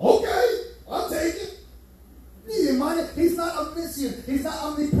 Okay, I'll take it. He didn't mind it. He's not omniscient. He's not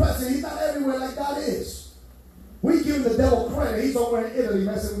omnipresent. He's not everywhere like God is. We give the devil credit. He's over in Italy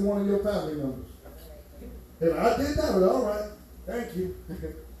messing with one of your family members. They're like, I did that? Well, all right. Thank you.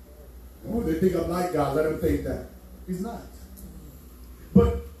 Oh, they think I'm like God. Let them think that. He's not.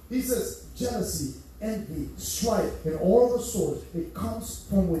 But he says, jealousy, envy, strife, and all the sorts, it comes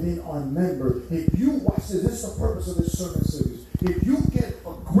from within our member. If you watch this is the purpose of this sermon series. If you get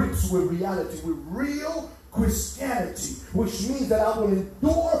a grips with reality, with real Christianity, which means that I will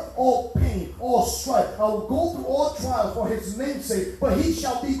endure all pain, all strife. I will go through all trials for his name's sake, but he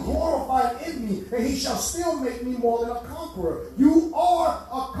shall be glorified in me, and he shall still make me more than a conqueror. You are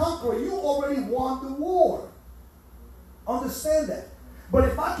a conqueror. You already won the war. Understand that. But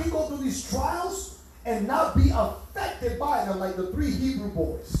if I can go through these trials and not be affected by them like the 3 Hebrew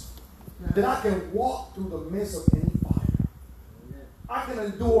boys, then I can walk through the midst of any fire. I can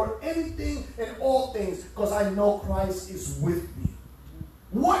endure anything and all things because I know Christ is with me.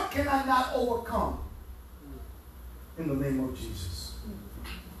 What can I not overcome? In the name of Jesus.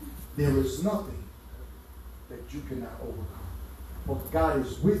 There is nothing that you cannot overcome. For God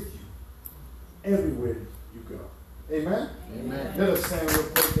is with you everywhere you go. Amen? Amen. Let us stand real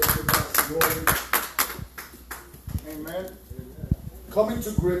quick. Let's give God some glory. Amen. Coming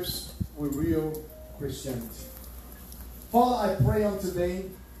to grips with real Christianity. Father, I pray on today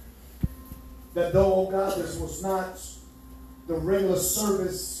that though, oh God, this was not the regular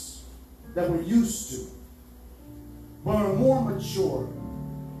service that we're used to, but a more mature,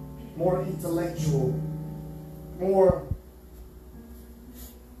 more intellectual, more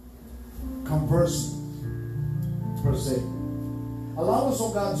conversant, per se. Allow us,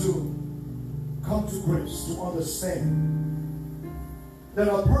 oh God, to come to grips, to understand that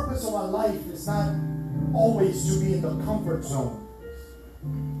our purpose of our life is not always to be in the comfort zone,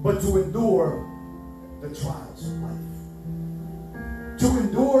 but to endure the trials of life, to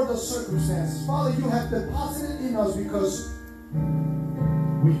endure the circumstances. Father, you have deposited in us because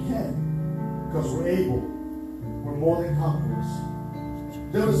we can, because we're able, we're more than conquerors.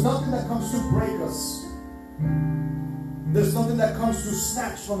 There is nothing that comes to break us. There's nothing that comes to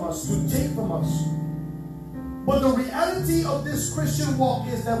snatch from us, to take from us. But the reality of this Christian walk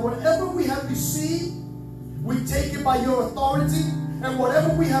is that whatever we have received, we take it by your authority, and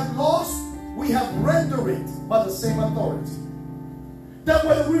whatever we have lost, we have rendered it by the same authority. That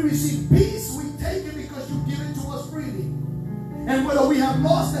whether we receive peace, we take it because you give it to us freely. And whether we have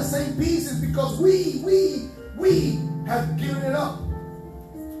lost that same peace is because we have given it up.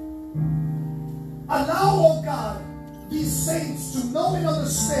 Allow, oh God, these saints to know and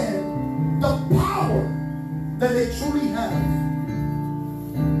understand the power that they truly have.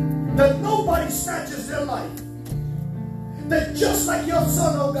 That nobody snatches their life. That just like your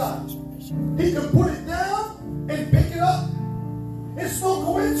son, oh God, he can put it down and pick it up. It's no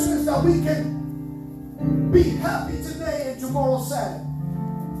coincidence that we can be happy today and tomorrow sad.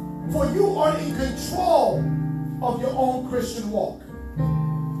 For you are in control of your own Christian walk.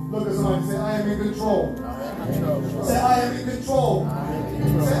 Look at somebody and say, I am in control. Say, I am in control.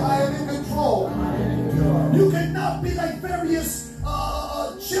 Say, I am in control. You cannot be like various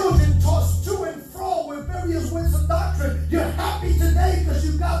children tossed to and fro with various winds of doctrine. You're happy today because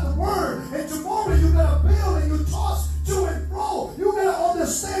you got the word. And tomorrow you got a bill and you toss to and fro. You got to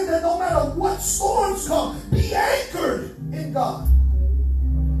understand that no matter what storms come, be anchored in God.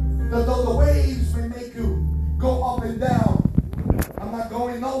 That though the waves may make you go up and down, I'm not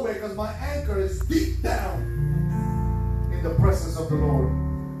going nowhere because my anchor is deep down in the presence of the Lord.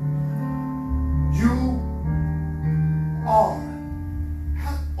 You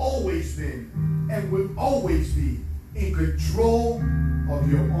have always been and will always be in control of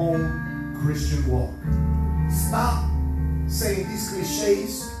your own Christian walk. Stop saying these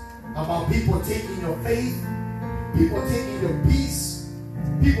cliches about people taking your faith, people taking your peace,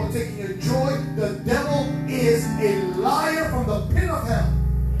 People taking your joy. The devil is a liar from the pit of hell.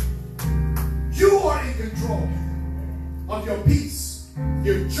 You are in control of your peace,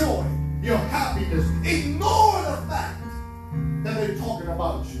 your joy, your happiness. Ignore the fact that they're talking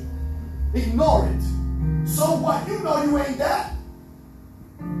about you. Ignore it. So what? You know you ain't that.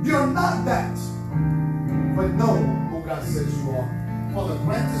 You're not that. But know who God says you are. Father,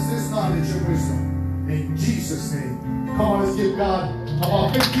 grant us this knowledge and wisdom. In Jesus' name. Come on, let's give God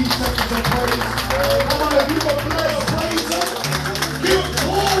about 15 seconds of praise. Come on, if you will praise Him. Give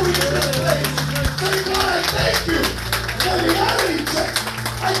glory to this place. Say, God, I thank you for the reality check.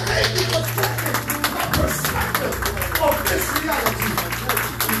 I thank you for setting my perspective of this reality.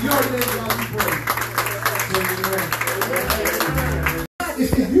 In your name, God, we pray.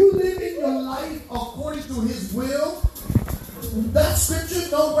 If you live in your life according to His will, that scripture,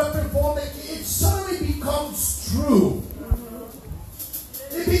 no weapon formed, it suddenly becomes true.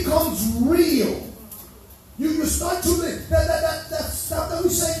 It becomes real. You start to live. That stuff that we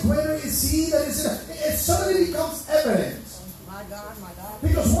say, greater is He that is in us, it suddenly becomes evident. My God, my God.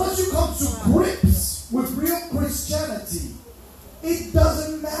 Because once you come to grips with real Christianity, it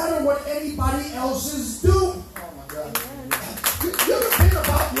doesn't matter what anybody else is doing. Oh my God. You ever think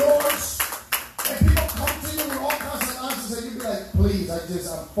about yours? And people come to you with all kinds of answers and you be like, please,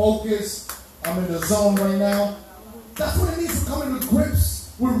 I'm focused. I'm in the zone right now. That's what it means for coming to grips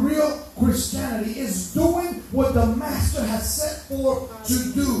with real Christianity, is doing what the Master has set forth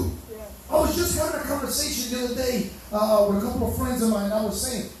to do. I was just having a conversation the other day with a couple of friends of mine, and I was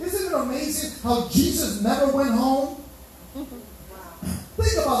saying, isn't it amazing how Jesus never went home?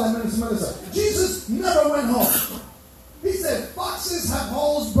 Think about that, Minister. Jesus never went home. He said, foxes have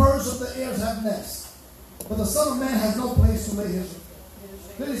holes, birds of the air have nests, but the Son of Man has no place to lay his.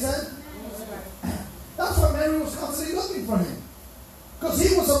 Did he say? That's why Mary was constantly looking for him. Because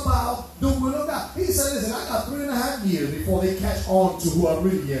he was about the will of God. He said, listen, I got 3.5 years before they catch on to who I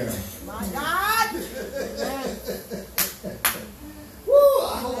really am. My God! Woo,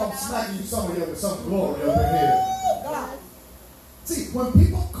 I hope I'm smacking you somewhere with some glory over here. God. See, when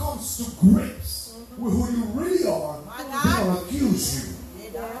people come to grips with who you really are, they're going to accuse you.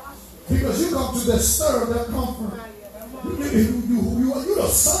 Because you come to disturb their comfort. You're the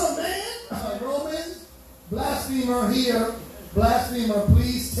Son of Man? Romans? Blasphemer here. Blasphemer,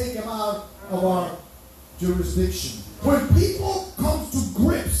 please take him out of our jurisdiction. When people come to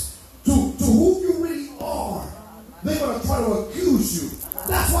grips to who you really are, they're going to try to accuse you.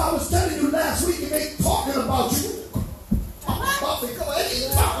 That's why I was telling you last week, and they talking about you. Talk about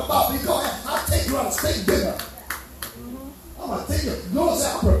me. Go ahead. I'll take you out of steak dinner. I'm going to take you. Notice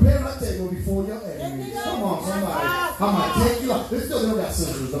I'm preparing a table before your enemies. Come on, somebody. I'm going to take you out. They still don't got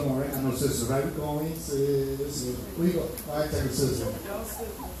sisters. Don't worry. I know sisters, right? We're going, sis. Where you go? All right, take a sister.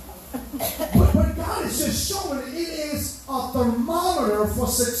 But God is just showing it is a thermometer for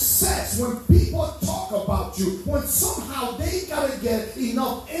success. When people talk about you, when somehow they got to get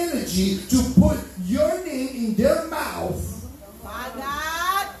enough energy to put your name in their mouth. My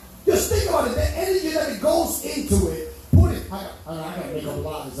God. Just think about it. The energy that it goes into it. Put it. I gotta make up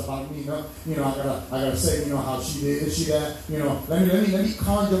lies about me. I gotta say, how she did, is she that? Let me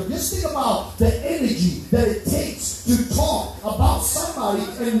conjure. Just think about the energy that it takes to talk about somebody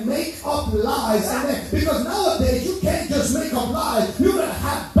and make up lies. And then, because nowadays you can't just make up lies. You gotta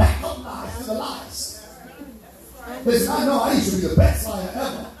have backup lies to the lies. Listen, I know I used to be the best liar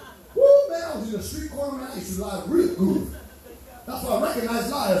ever. Woo, man, I was in the street corner, man. I used to lie real good. That's why I recognize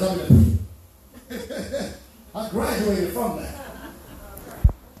liars. I graduated from that.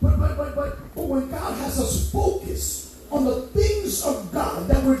 But when God has us focused on the things of God,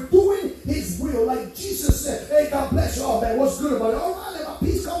 that we're doing His will, like Jesus said, hey, God bless you all, man. What's good about it? All right, let my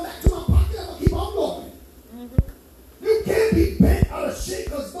peace come back to my pocket. I'm going to keep on going. You can't be bent out of shape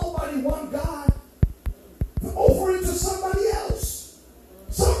because nobody want God to offer it to somebody else.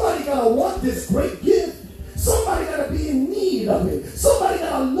 Somebody got to want this great gift. Somebody got to be in need of it. Somebody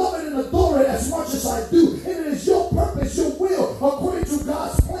got to love it and adore it as much as I do. And it is your purpose, your will, according to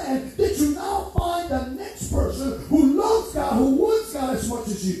God's plan, that you now find the next person who loves God, who wants God as much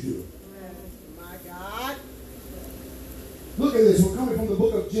as you do. My God. Look at this. We're coming from the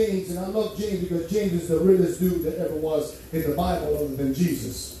book of James, and I love James because James is the realest dude that ever was in the Bible other than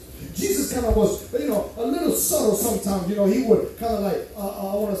Jesus. Jesus kind of was, a little subtle sometimes. He would kind of like,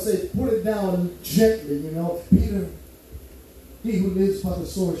 I want to say, put it down gently, Peter, he who lives by the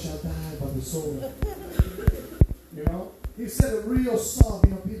sword shall die by the sword. He said a real soft,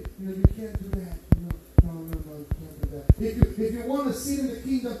 Peter, you can't do that. No, you can't do that. If you want to sit in the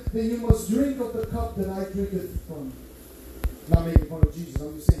kingdom, then you must drink of the cup that I drink it from. Not making fun of Jesus.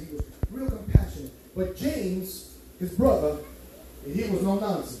 I'm just saying he was real compassionate. But James, his brother, he was no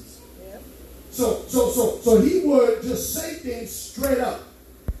nonsense. So he would just say things straight up.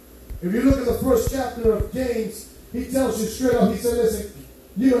 If you look at the first chapter of James, he tells you straight up, he said, listen,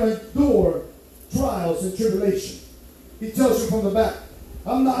 you're going to endure trials and tribulation. He tells you from the back.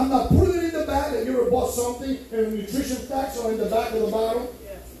 I'm not putting it in the back that you ever bought something and the nutrition facts are in the back of the bottle,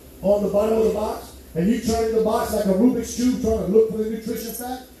 on the bottom of the box, and you turn the box like a Rubik's Cube trying to look for the nutrition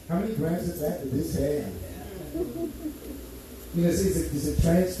fact. How many grams is that did this have? You know, is it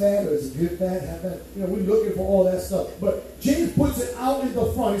trans fat or is it good fat? Half fat? You know, we're looking for all that stuff. But James puts it out in the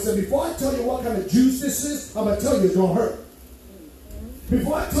front. He said, before I tell you what kind of juice this is, I'm going to tell you it's going to hurt.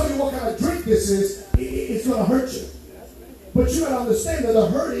 Before I tell you what kind of drink this is, it's going to hurt you. But you got to understand that the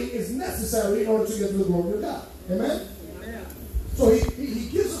hurting is necessary in order to get to the glory of God. Amen? So he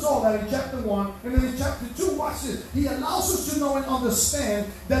gives us all that in chapter 1. And then in chapter 2, watch this. He allows us to know and understand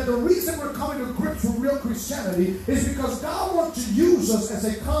that the reason we're coming to grips with real Christianity is because God wants to use us as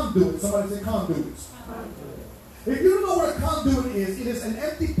a conduit. Somebody say conduits. If you don't know what a conduit is, it is an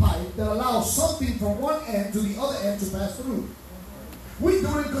empty pipe that allows something from one end to the other end to pass through. We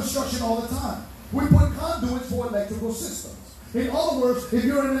do it in construction all the time. We put conduits for electrical systems. In other words, if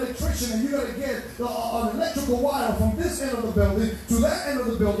you're an electrician and you got to get an electrical wire from this end of the building to that end of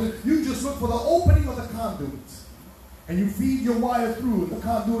the building, you just look for the opening of the conduit. And you feed your wire through. And the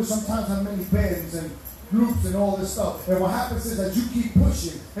conduit sometimes has many bends and loops and all this stuff. And what happens is that you keep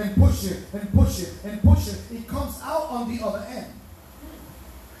pushing and pushing and pushing and pushing. It comes out on the other end.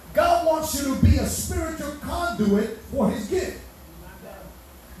 God wants you to be a spiritual conduit for his gift.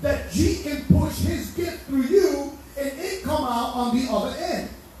 That he can push his gift through you and it come out on the other end.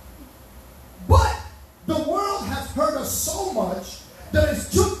 But the world has hurt us so much that it's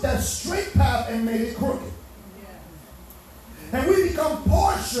took that straight path and made it crooked. And we become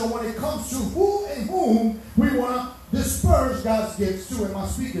partial when it comes to who and whom we want to disperse God's gifts to. Am I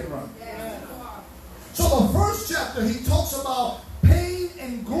speaking right? So the first chapter, he talks about pain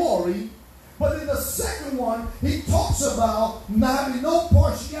and glory. But in the second one, he talks about not having no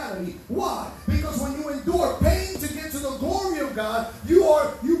partiality. Why? Because when you endure pain to get to the glory of God, you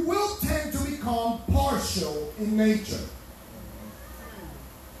will tend to become partial in nature.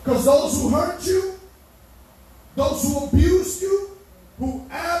 Because those who hurt you, those who abused you, who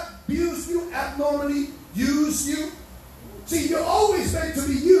abused you, abnormally used you. See, you're always meant to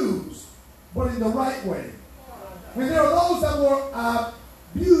be used, but in the right way. And there are those that will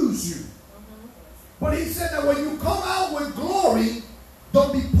abuse you. But he said that when you come out with glory,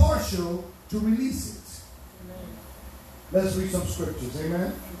 don't be partial to release it. Amen. Let's read some scriptures. Amen?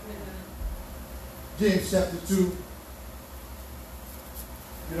 Amen. James chapter 2. You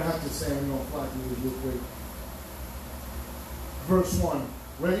don't have to say, I'm going to fly through this real quick. Verse 1.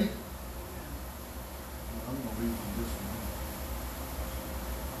 Ready? I'm going to read from this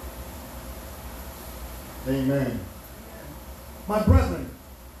one. Amen. My brethren,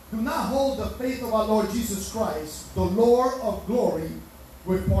 do not hold the faith of our Lord Jesus Christ, the Lord of glory,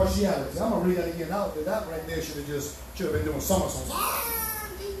 with partiality. I'm going to read that again. That right there should have been doing somersaults.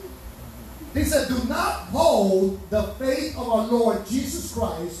 He said, do not hold the faith of our Lord Jesus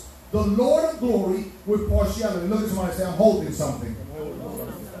Christ, the Lord of glory, with partiality. Look at somebody and say, I'm holding something.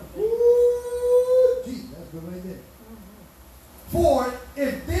 Ooh, gee, that's good right there. For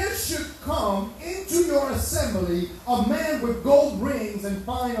if there should come into your assembly a man with gold rings and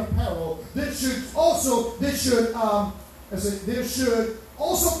fine apparel, there should also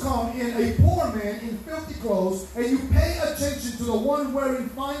come in a poor man in filthy clothes, and you pay attention to the one wearing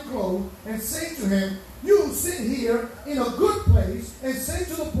fine clothes, and say to him, you sit here in a good place, and say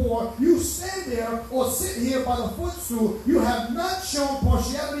to the poor, you stand there or sit here by the footstool. You have not shown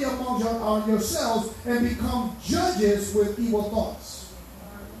partiality among yourselves and become judges with evil thoughts.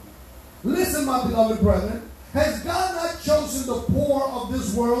 Listen, my beloved brethren, has God not chosen the poor of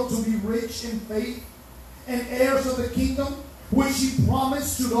this world to be rich in faith and heirs of the kingdom, which he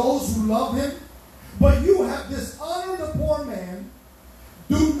promised to those who love him? But you have dishonored the poor man.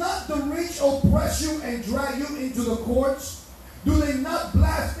 Do not the rich oppress you and drag you into the courts? Do they not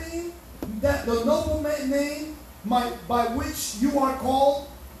blaspheme that the noble name by which you are called?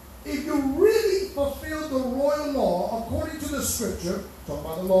 If you really fulfill the royal law according to the scripture, talking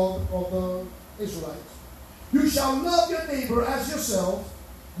about the law of the Israelites, you shall love your neighbor as yourself,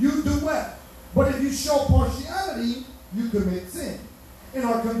 you do well. But if you show partiality, you commit sin, and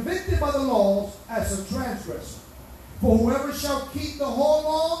are convicted by the laws as a transgressor. For whoever shall keep the whole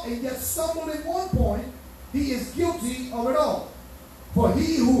law and yet stumble in one point, he is guilty of it all. For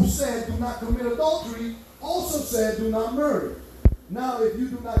he who said, do not commit adultery, also said, do not murder. Now, if you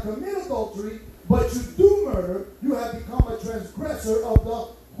do not commit adultery, but you do murder, you have become a transgressor of the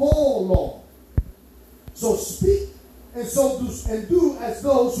whole law. So speak and do as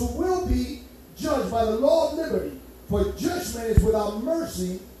those who will be judged by the law of liberty. For judgment is without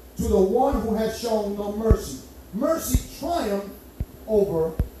mercy to the one who has shown no mercy. Mercy triumphs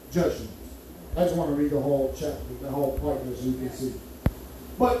over judgment. I just want to read the whole chapter, the whole part here so you can see.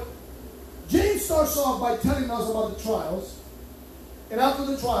 But James starts off by telling us about the trials. And after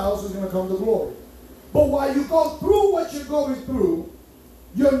the trials is going to come the glory. But while you go through what you're going through,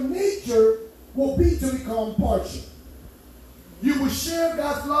 your nature will be to become partial. You will share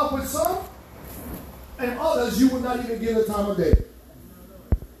God's love with some, and others you will not even give the time of day.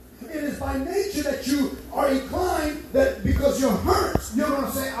 It is by nature that you are inclined that because you're hurt, you're going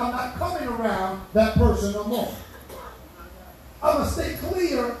to say, I'm not coming around that person no more. I'm going to stay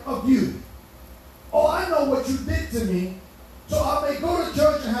clear of you. Oh, I know what you did to me. So I may go to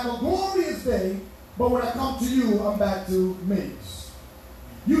church and have a glorious day, but when I come to you, I'm back to Miggs.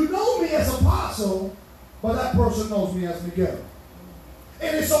 You know me as apostle, but that person knows me as Miguel.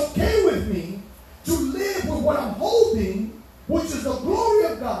 And it's okay with me to live with what I'm holding, which is the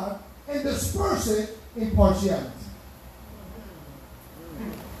glory of God, and disperse it in partiality.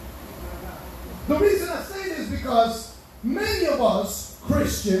 The reason I say this is because many of us,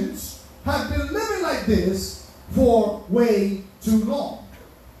 Christians, have been living like this for way too long.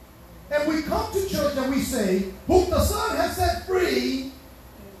 And we come to church and we say, whom the Son has set free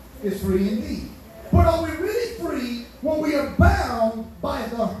is free indeed. But are we really free when we are bound by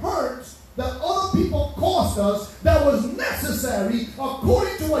the hurts that other people caused us that was necessary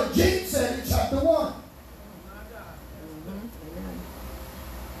according to what James said in chapter 1?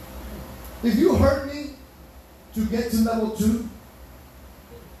 If you hurt me to get to level 2,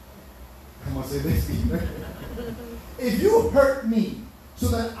 I'm going to say this. If you hurt me so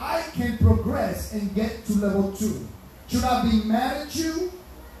that I can progress and get to level 2, should I be mad at you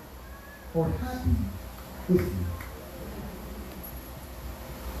or happy with you?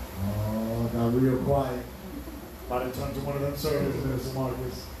 Oh, got real quiet. About to turn to one of them services, Mr.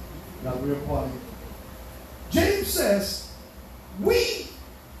 Marcus. Got real quiet. James says, we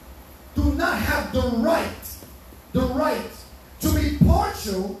do not have the right to be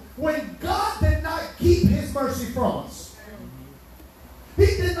partial when God did not keep his mercy from us. He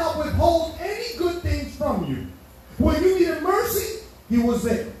did not withhold any good things from you. When you needed mercy, he was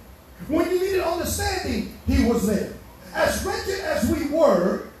there. When you needed understanding, he was there. As wretched as we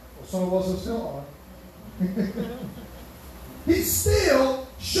were, some of us are still are, he still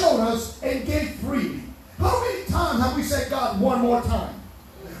showed us and gave freely. How many times have we said, God, one more time?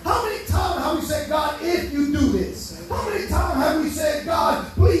 How many times have we said, God, if you do this? How many times have we said, God,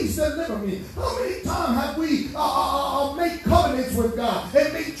 please deliver me? How many times have we made covenants with God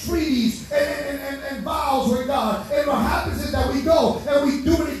and made treaties and vows with God? And what happens is that we go and we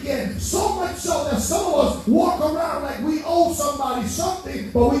do it again. So much so that some of us walk around like we owe somebody something,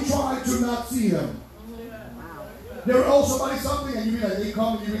 but we try to not see them. You ever owe somebody something and you be like, they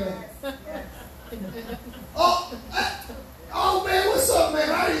come and you be like, oh man, what's up, man?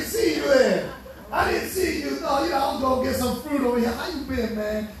 I didn't see you there. I didn't see you. No, I was going to get some fruit over here. How you been,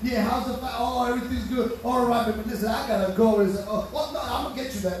 man? Yeah, how's the fight? Oh, everything's good. All right, but listen, I got to go. No, I'm going to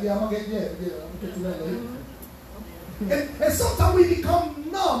get you that. Yeah, I'm going to get you that later. And sometimes we become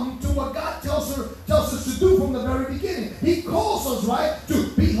numb to what God tells us to do from the very beginning. He calls us, right, to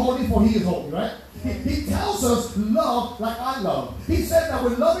be holy for he is holy, right? He tells us love like I love. He said that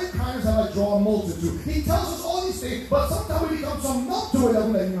with loving kindness have I draw a multitude. He tells us all these things, but sometimes we become so numb to it that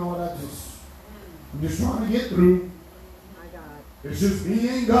we're like, you know what, I'm just trying to get through. My God. It's just me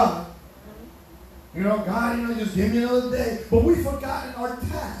and God. You know, God, just give me another day. But we've forgotten our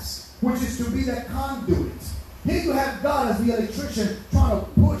task, which is to be that conduit. Here you have God as the electrician trying to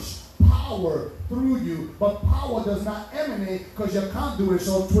push power through you, but power does not emanate because your conduit is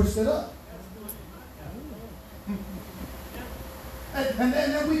so twisted up. And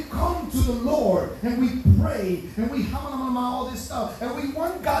then we come to the Lord and we pray and we all this stuff and we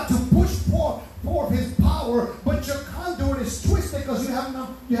want God to push forth his power, but your conduit is twisted because you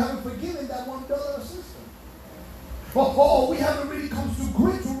haven't forgiven that one brother or sister. We haven't really come to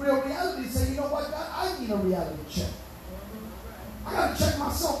grips with real reality and say, you know what, God, I need a reality check. I got to check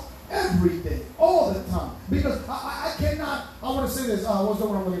myself every day, all the time. Because I cannot, I want to say this, what's the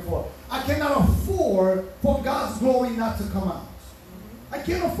word I'm looking for? I cannot afford for God's glory not to come out. I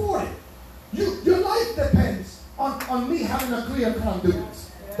can't afford it. Your life depends on me having a clear conduit.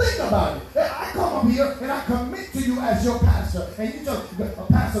 Think about it. I come up here and I commit to you as your pastor. And you tell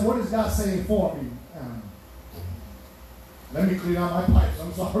Pastor, what is God saying for me? Let me clean out my pipes.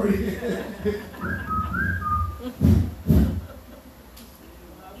 I'm sorry. Let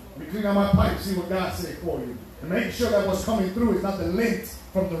me clean out my pipes, see what God said for you. And make sure that what's coming through is not the lint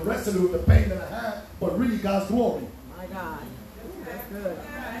from the residue of the pain that I have, but really God's glory. My God. That's good.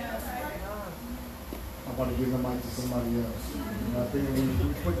 I want to give the mic to somebody else. I think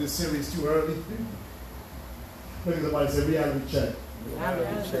we put this series too early. Look at somebody say reality check.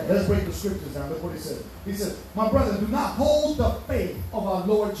 Let's break the scriptures down. Look what he said. He said, my brother, do not hold the faith of our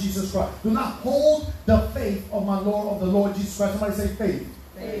Lord Jesus Christ. Do not hold the faith of the Lord Jesus Christ. Somebody say faith.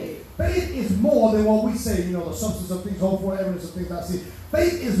 Faith is more than what we say, the substance of things hoped for, evidence of things not seen.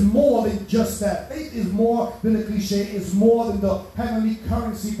 Faith is more than just that. Faith is more than a cliche. It's more than the heavenly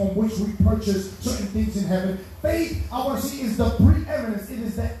currency from which we purchase certain things in heaven. Faith, I want to see, is the preeminence. It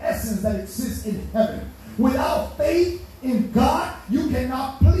is the essence that exists in heaven. Without faith in God, you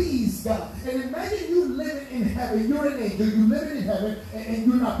cannot please God. And imagine you living in heaven. You're an angel. You're living in heaven, and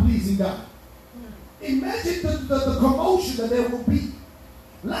you're not pleasing God. Imagine the commotion that there will be.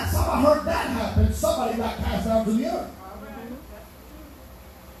 Last time I heard that happen, somebody got cast down to the earth.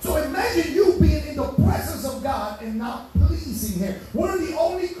 So imagine you being in the presence of God and not pleasing Him. We're the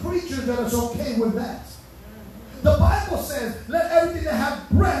only creatures that is okay with that. The Bible says, let everything that have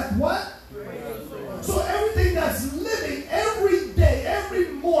breath, what? So everything that's living every day, every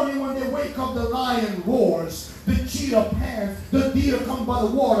morning when they wake up, the lion roars, the cheetah pants, the deer come by the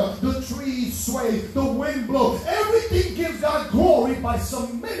water, the trees sway, the wind blows. Everything gives God glory by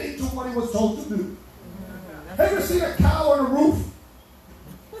submitting to what He was told to do. Ever seen a cow on a roof?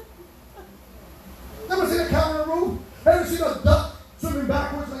 Ever seen a cow on a roof? Ever seen a duck swimming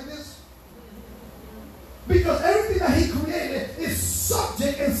backwards like this? Because everything that He created is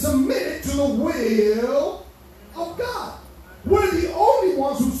subject and submitted to the will of God. We're the only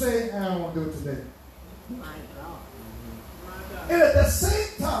ones who say, I don't want to do it today. My God. And at the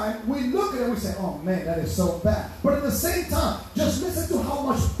same time, we look at it and we say, oh man, that is so bad. But at the same time, just listen to how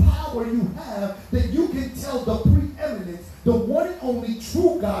much power you have that you can tell the preeminence, the one and only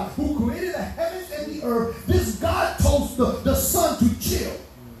true God who created the heavens and the earth. This God told the sun to chill.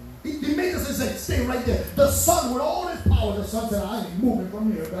 He made us and said, stay right there. The sun, with all his power, the sun said, I ain't moving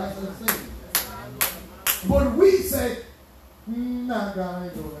from here. Back to the thing. But we say, nah, God, I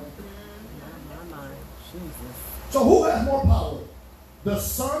ain't doing that. So who has more power? The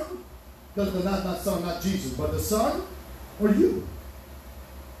sun? Not Jesus, but the sun or you?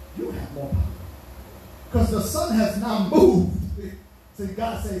 You have more power. Because the sun has not moved. See,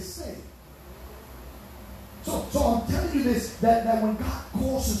 God says, stay. So I'm telling you this, that when God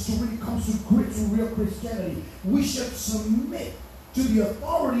calls us to really come to grips with real Christianity, we should submit to the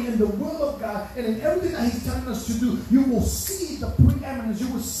authority and the will of God, and in everything that He's telling us to do, you will see the preeminence, you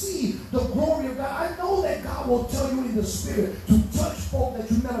will see the glory of God. I know that God will tell you in the Spirit to touch folk that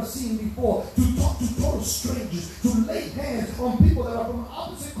you've never seen before, to talk to total strangers, to lay hands on people that are from an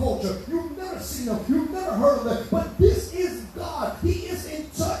opposite culture. You've never seen them, you've never heard of them, but this is God. He is in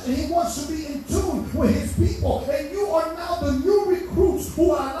touch, and He wants to be in tune with His people, and you are now the new recruits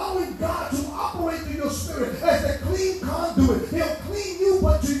who are allowing God to operate through your spirit as a clean conduit. He'll clean you,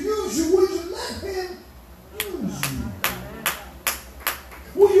 but to use you, will you let Him use you?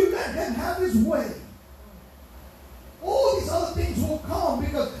 Will you let Him have His way? All these other things will come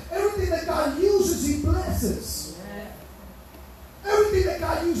because everything that God uses, He blesses. Everything that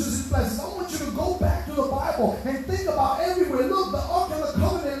God uses, He blesses. I want you to go back to the Bible and think about everywhere. Look, the Ark of the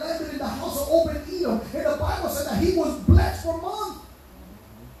Covenant landed in the house of Obed-Edom, and the Bible said that he was blessed for months.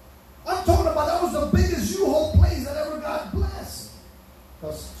 I'm talking about that was the biggest U-Haul place that ever got blessed.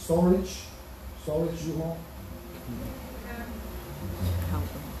 Because storage U-Haul.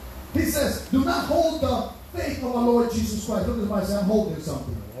 He says, do not hold the faith of our Lord Jesus Christ. Look at somebody say, I'm holding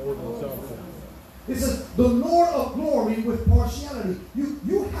something. It says, the Lord of glory with partiality.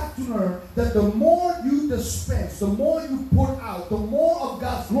 You have to learn that the more you dispense, the more you put out, the more of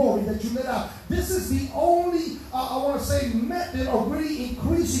God's glory that you let out. This is the only, I want to say, method of really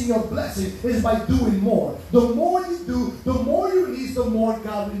increasing your blessing is by doing more. The more you do, the more you release, the more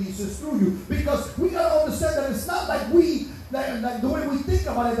God releases through you. Because we got to understand that it's not like like the way we think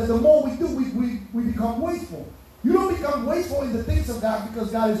about it, that the more we do, we become wasteful. You don't become wasteful in the things of God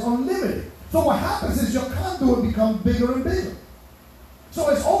because God is unlimited. So what happens is your conduit becomes bigger and bigger. So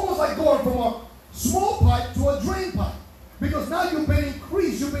it's almost like going from a small pipe to a drain pipe. Because now you've been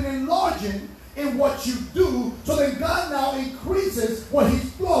increased, you've been enlarging in what you do. So then God now increases what He's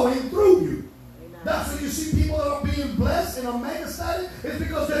flowing through you. That's when you see people that are being blessed and are mega-static. It's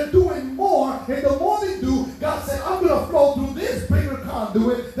because they're doing more. And the more they do, God said, I'm going to flow through this bigger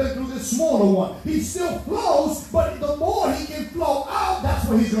conduit than through this smaller one. He still flows, but the more He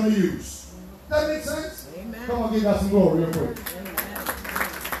what he's going to use. That makes sense? Amen. Come on, give God some glory real quick.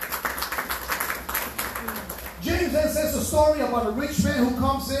 James then says a story about a rich man who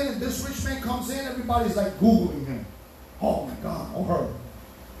comes in, and this rich man comes in, everybody's like Googling him. Oh my God, or her.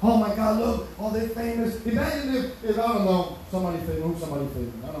 Oh my God, look, oh, they're famous. Imagine if I don't know, somebody famous, who's somebody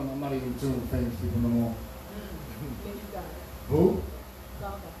famous? I don't know, I'm not even tuned famous people no more. Who?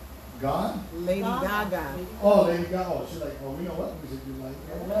 God? Lady Gaga. Oh, Lady Gaga. Oh, she's like, oh, we know what music you like.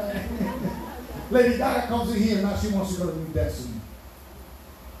 All right. Lady Gaga comes in here, and now she wants to go to New Destiny.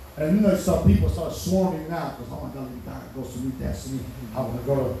 And you know, people start swarming now, because, oh my God, Lady Gaga goes to New Destiny. I want to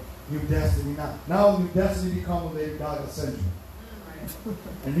go to New Destiny now. Now New Destiny becomes Lady Gaga Central.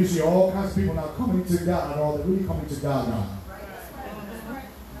 And you see all kinds of people now coming to God, or they're really coming to God now.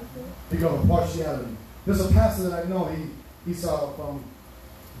 Because of partiality. There's a pastor that I know, he's from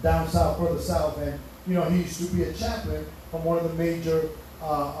down south, further south, and you know, he used to be a chaplain from one of the major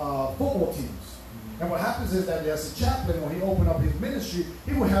football teams. And what happens is that as a chaplain, when he opened up his ministry,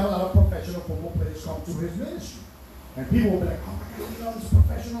 he would have a lot of professional football players come to his ministry. And people would be like, oh my God, you know, this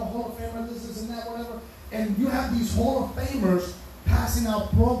professional Hall of Famer, this and that, whatever. And you have these Hall of Famers passing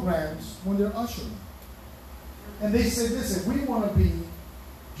out programs when they're ushering. And they say, listen, we want to be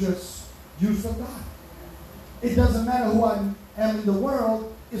just used for God. It doesn't matter who I am in the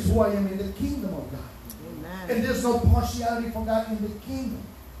world, it's who I am in the kingdom of God. Amen. And there's no partiality for God in the kingdom.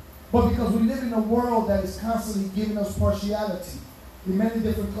 But because we live in a world that is constantly giving us partiality in many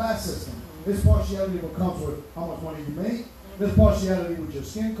different class systems. This partiality will come with how much money you make. This partiality with your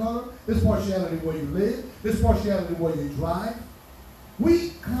skin color. This partiality where you live. This partiality where you drive. We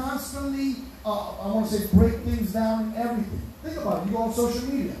constantly, I want to say, break things down in everything. Think about it. You go on social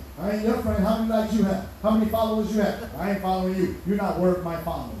media. I ain't your friend. How many likes you have? How many followers you have? I ain't following you. You're not worth my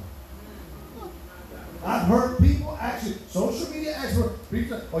following. I've heard people actually, social media experts,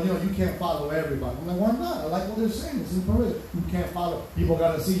 people say, oh, you know, you can't follow everybody. I'm like, why not? I like what they're saying. It's important. You can't follow. People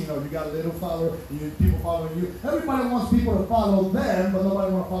got to see, you know, you got a little follower, people following you. Everybody wants people to follow them, but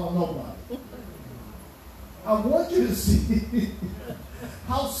nobody wants to follow nobody. I want you to see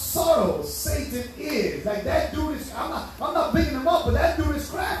how subtle Satan is. Like that dude is, I'm not picking him up, but that dude is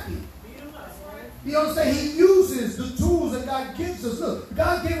crafty. You understand? He uses the tools that God gives us. Look,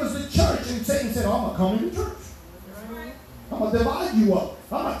 God gave us the church, and Satan said, oh, I'm going to come in the church. I'm going to divide you up.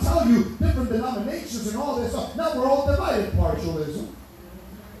 I'm going to tell you different denominations and all this stuff. Now we're all divided, partialism.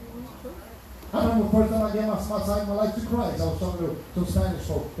 I remember the first time I gave my life to Christ, I was talking to some Spanish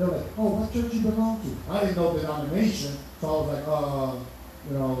folk. They were like, oh, what church you belong to? I didn't know denomination, so I was like,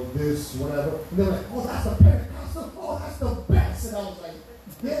 you know, this, whatever. And they were like, oh, that's the Pentecostal? Oh, that's the best. And I was like,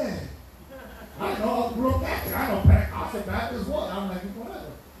 yeah. I know I grew up Catholic. I know Pentecostal Baptist what? I'm like,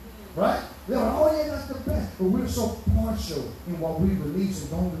 whatever. Right? They're like, oh yeah, that's the best. But we're so partial in what we release and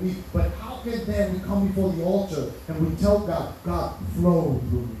don't release. But how can then we come before the altar and we tell God, God, flow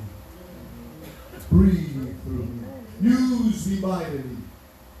through me. Breathe through me. Use me mightily.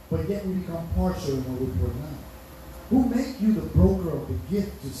 But yet we become partial in what we put out. Who make you the broker of the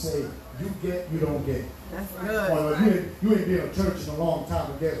gift to say, you get, you don't get? That's good. Well, you ain't been in church in a long time,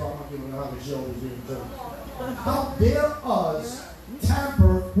 but guess what? I'm not giving how the show is in church. How dare us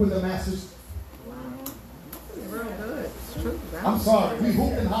tamper with the masses? Real good. It's true. I'm sorry. We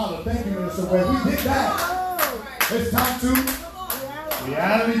hooped and hollered. Thank you, Minister Webb. We did that. It's time to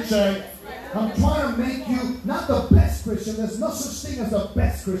reality check. I'm trying to make you not the best Christian. There's no such thing as the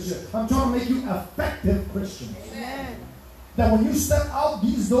best Christian. I'm trying to make you effective Christians. Amen. That when you step out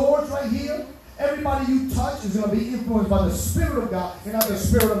these doors right here, everybody you touch is going to be influenced by the Spirit of God and not the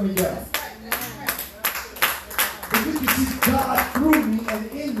Spirit of Miguel. If you can see God through me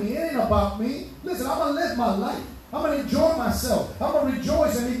and in me, it ain't about me. Listen, I'm going to live my life. I'm going to enjoy myself. I'm going to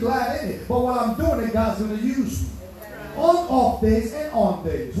rejoice and be glad in it. But what I'm doing, it, God's going to use me. On off days and on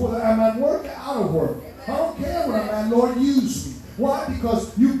days. Whether I'm at work or out of work. I don't care when I'm at, Lord, use me. Why?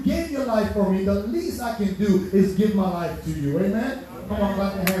 Because you gave your life for me. The least I can do is give my life to you. Amen? Come on,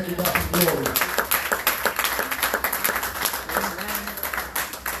 clap your hands, give God some glory.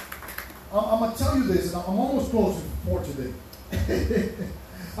 I'm going to tell you this, and I'm almost closing for today.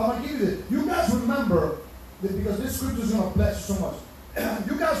 I'm going to give you this. You guys remember, because this scripture is going to bless you so much.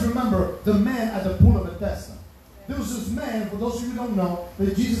 You guys remember the man at the pool of Bethesda. There was this man, for those of you who don't know,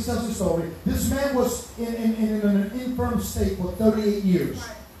 that Jesus tells the story. This man was in an infirm state for 38 years.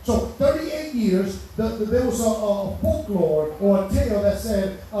 So 38 years, there was a folklore or a tale that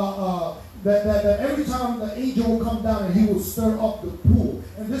said that every time the angel would come down and he would stir up the pool.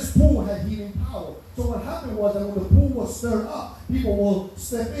 And this pool had healing power. So what happened was that when the pool was stirred up, people will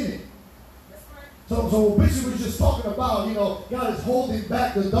step in it. So Bishop was just talking about, God is holding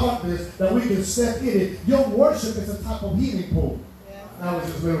back the darkness that we can step in it. Your worship is a type of healing pool. That was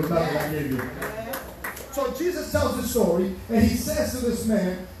just a little nugget I gave you. So Jesus tells this story, and he says to this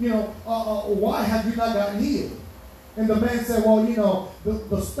man, why have you not gotten healed? And the man said, well,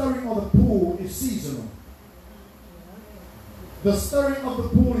 the stirring of the pool is seasonal. The stirring of the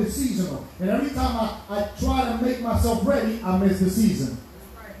pool is seasonal. And every time I try to make myself ready, I miss the season.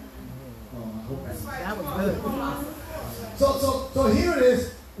 That was good. So here it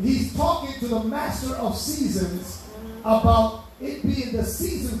is. He's talking to the master of seasons about it being the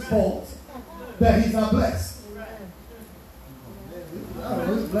season's fault that he's not blessed. I don't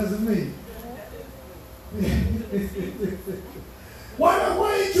know, it's blessing me.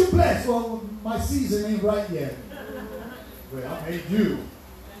 Why ain't you blessed? Well, my season ain't right yet. Well, I made you.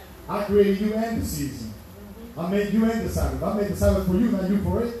 I created you and the season. I made you and the Sabbath. I made the Sabbath for you, not you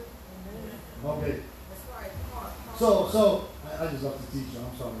for it. Okay. So I just love to teach you.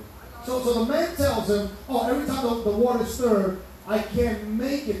 I'm sorry. So the man tells him, every time the water is stirred, I can't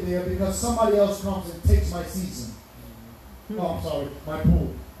make it there because somebody else comes and takes my season. I'm sorry, my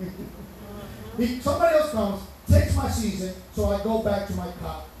pool. Somebody else comes, takes my season, so I go back to my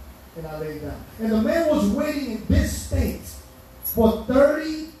cot and I lay down. And the man was waiting in this state for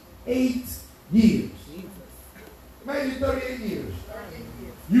 38 years. Imagine 38 years.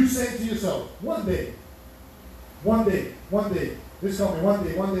 You say to yourself, one day, this coming, one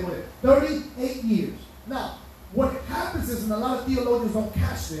day. 38 years. Now, what happens is, and a lot of theologians don't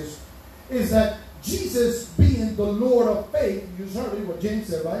catch this, is that Jesus being the Lord of faith, you just heard what James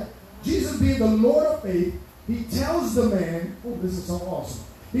said, right? Jesus being the Lord of faith, he tells the man, this is so awesome.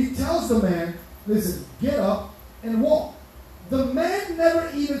 He tells the man, listen, get up and walk. The man never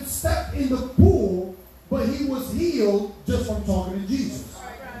even stepped in the pool, but he was healed just from talking to Jesus.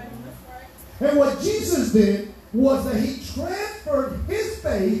 And what Jesus did was that he transferred his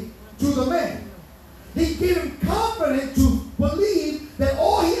faith to the man. He gave him confidence to believe that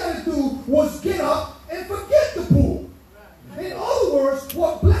all he had to do was get up and forget the pool. In other words,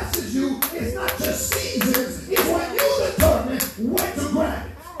 what blesses you is not just seasons, it's when you determine when to grab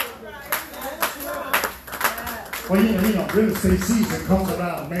it. Well, real estate season comes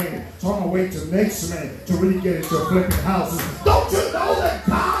around, man. So I'm going to wait till next man to really get into flipping houses. Don't you know that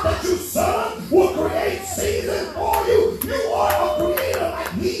God that you serve will create seasons for you? You are a creator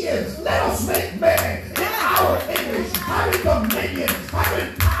like he is. Let us make man in our image, having dominion,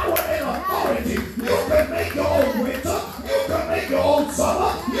 having power and authority. You can make your own winter. You can make your own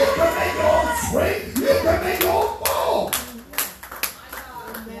summer. You can make your own spring. You can make your own fall.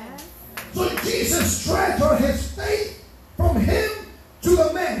 So Jesus transferred his faith from him to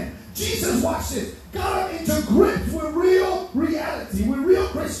the man. Jesus, watch this, got him into grips with real reality, with real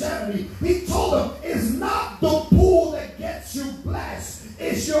Christianity. He told him, it's not the pool that gets you blessed.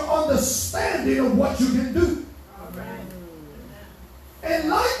 It's your understanding of what you can do. And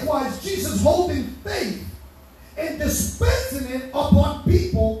likewise, Jesus holding faith and dispensing it upon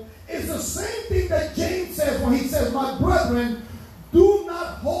people is the same thing that James says when he says, my brethren, do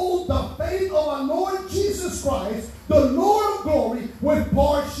not hold the faith of our Lord Jesus Christ, the Lord of glory, with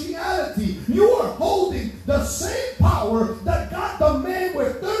partiality. You are holding the same power that got the man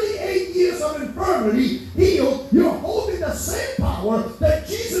with 38 years of infirmity healed. You're holding the same power that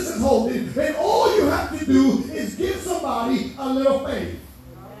Jesus is holding. And all you have to do is give somebody a little faith.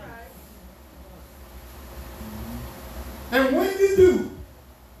 And when you do,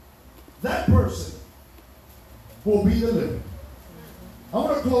 that person will be delivered. I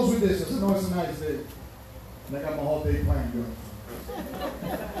want to close with this. I know it's a nice day. And I got my whole day plan going.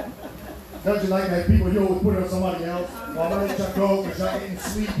 Don't you like that people, you always put it on somebody else? Well, I'm ready to go because I'm getting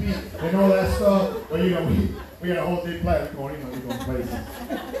sleepy and all that stuff. But we got a whole day plan. We're going crazy.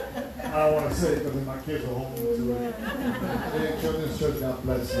 I don't want to say it because then my kids will hold me to it. Yeah, children's church, God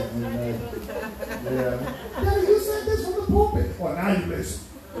bless you. Yeah. Daddy, you said this from the pulpit. Well, now you listen.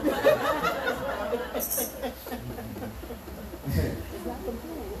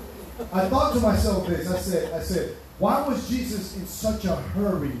 I thought to myself this. I said, why was Jesus in such a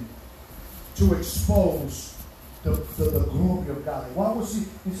hurry to expose the glory of God? Why was he?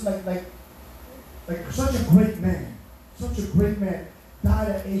 It's like such a great man. Such a great man died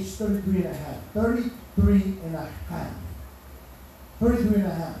at age 33 and a half. 33 and a half. 33 and a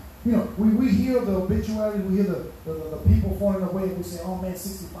half. We hear the obituary, we hear the people falling away, and we say, oh man,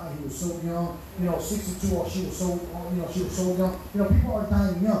 65, he was so young. 62, or she was so young. People are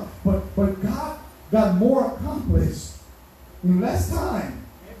dying young. But God got more accomplished in less time.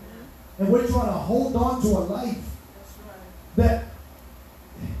 And we're trying to hold on to a life that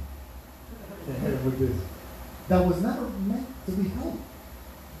this, that was never meant to be healthy.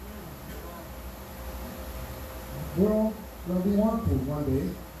 We're all going to be wonderful one day,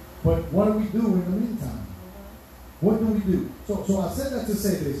 but what do we do in the meantime? What do we do? So I said that to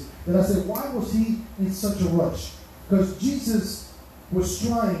say this, that I said, why was he in such a rush? Because Jesus was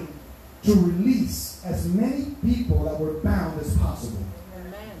trying to release as many people that were bound as possible.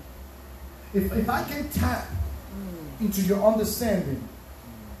 Amen. If I can tap into your understanding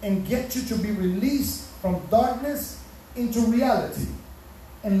and get you to be released from darkness into reality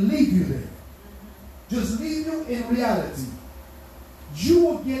and leave you there, just leave you in reality, you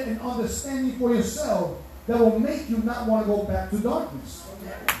will get an understanding for yourself that will make you not want to go back to darkness.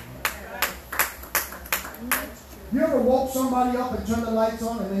 You ever woke somebody up and turn the lights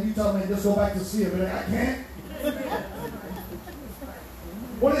on and then you tell them, just go back to sleep? But I can't.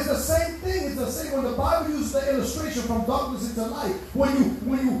 Well, it's the same thing. It's the same when the Bible uses the illustration from darkness into light.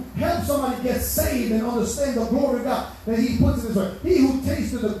 When you help somebody get saved and understand the glory of God, that he puts in his word. He who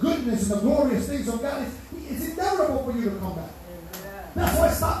tasted the goodness and the glorious things of God, it's inevitable for you to come back. That's why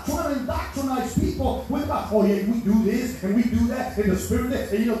stop trying to indoctrinize people with about, oh yeah, we do this and we do that in the spirit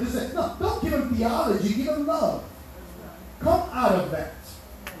and you know this and no, don't give them theology, give them love. Come out of that.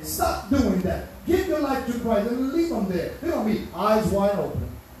 Stop doing that. Give your life to Christ and leave them there. They're going to be eyes wide open.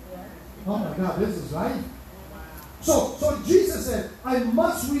 Oh my God, this is life. So Jesus said, I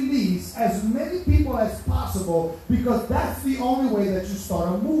must release as many people as possible because that's the only way that you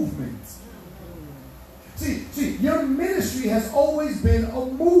start a movement. See, your ministry has always been a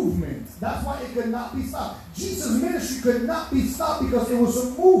movement. That's why it could not be stopped. Jesus' ministry could not be stopped because it was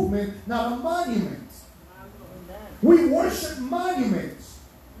a movement, not a monument. We worship monuments.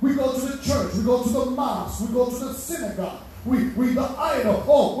 We go to the church. We go to the mosque. We go to the synagogue. We the idol.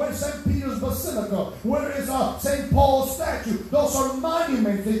 Oh, where's St. Peter's Basilica? Where is St. Paul's statue? Those are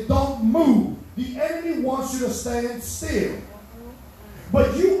monuments. They don't move. The enemy wants you to stand still.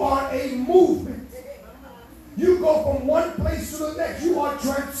 But you are a movement. You go from one place to the next. You are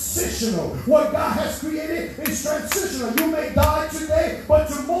transitional. What God has created is transitional. You may die today, but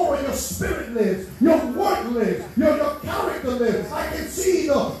tomorrow your spirit lives. Your work lives. Your character lives. I can see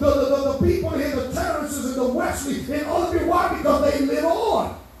the people here, the Terrences and the Wesley and other people. Why? Because they live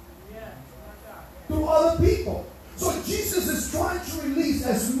on through other people. So Jesus is trying to release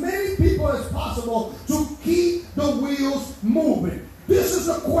as many people as possible to keep the wheels moving. This is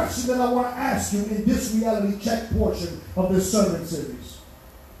the question that I want to ask you in this reality check portion of this sermon series.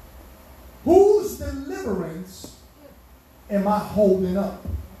 Whose deliverance am I holding up?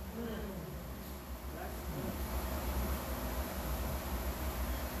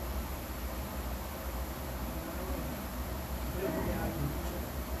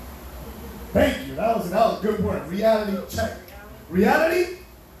 Thank you. That was a good word. Reality check. Reality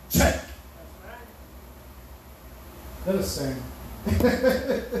check. Let us sing.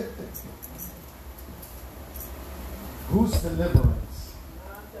 Whose deliverance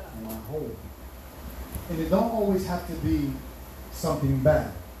am I holding? And it don't always have to be something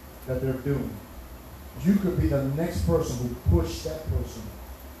bad that they're doing. You could be the next person who pushed that person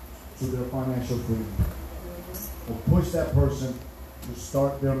to their financial freedom, or push that person to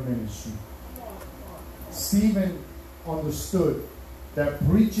start their ministry. Stephen understood that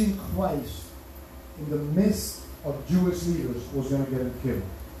preaching Christ in the midst of Jewish leaders was going to get him killed.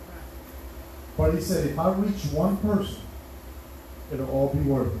 But he said, if I reach one person, it'll all be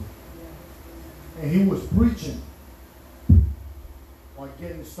worth it. And he was preaching while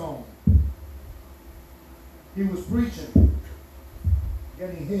getting stoned. He was preaching,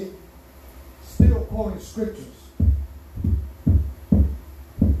 getting hit, still quoting scriptures,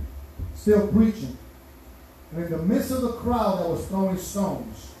 still preaching. And in the midst of the crowd that was throwing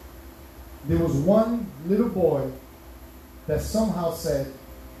stones, there was one little boy that somehow said,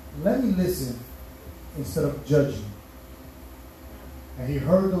 let me listen instead of judging. And he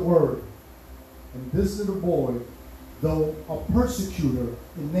heard the word. And this little boy, though a persecutor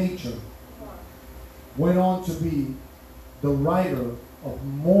in nature, went on to be the writer of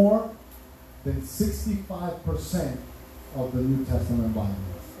more than 65% of the New Testament Bible.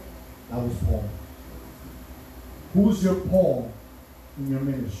 That was Paul. Who's your Paul in your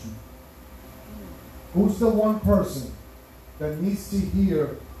ministry? Who's the one person that needs to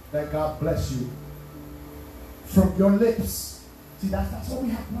hear that God bless you from your lips? See, that's what we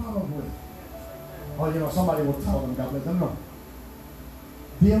have problem with. Or, somebody will tell them God bless them. No.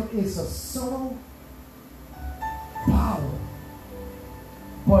 There is a subtle power,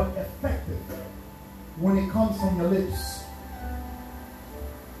 but effective when it comes from your lips.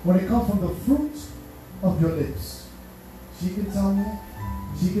 When it comes from the fruit of your lips. She can tell me,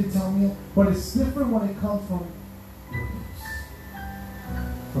 She can tell me, but it's different when it comes from your lips,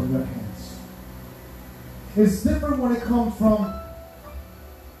 from your hands. It's different when it comes from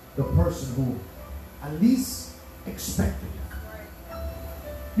the person who at least expected it.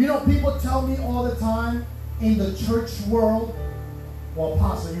 You know, people tell me all the time in the church world, well,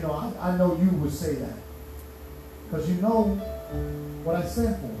 Pastor, you know, I know you would say that because you know what I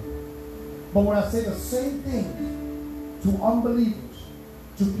stand for. But when I say the same thing to unbelievers,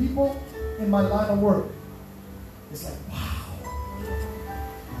 to people in my line of work, it's like, wow,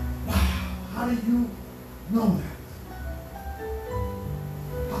 how do you know that?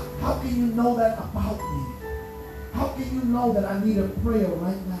 How can you know that about me? How can you know that I need a prayer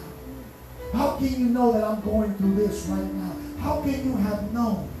right now? How can you know that I'm going through this right now? How can you have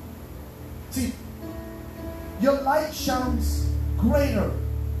known? See, your light shines greater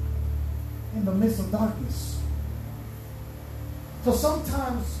in the midst of darkness. So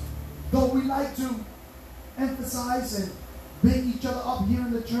sometimes, though we like to emphasize and bring each other up here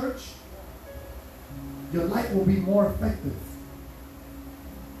in the church, your light will be more effective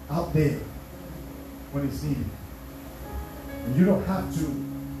out there when it's needed. And you don't have to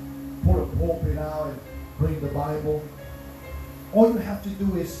pull a pulpit out and bring the Bible. All you have to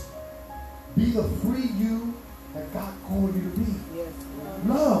do is be the free you that God called you to be. Yes.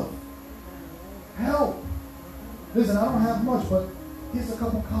 Love. Help. Listen, I don't have much, but here's a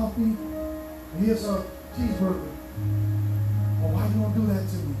cup of coffee, and here's a cheeseburger. Well, why you don't do that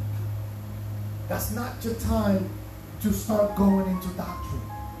to me? That's not your time to start going into doctrine.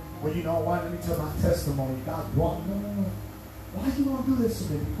 Well, you know why? Let me tell my testimony. God brought me. No. Why you don't do this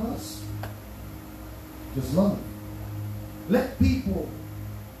to me? Because just love. Let people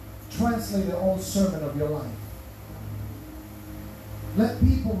translate their own sermon of your life. Let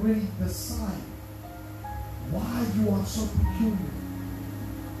people really decide why you are so peculiar.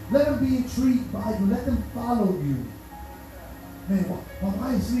 Let them be intrigued by you. Let them follow you. Man,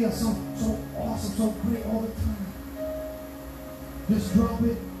 why is Leah so awesome, so great all the time? Just drop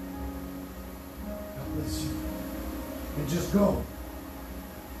it. God bless you. And just go.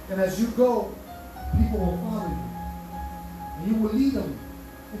 And as you go, people will follow you. And you will lead them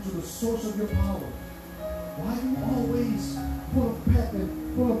into the source of your power. Why are you always full of pep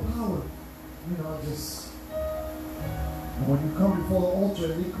and full of power? You know, just... And when you come before the altar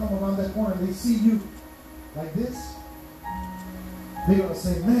and they come around that corner and they see you like this, they're going to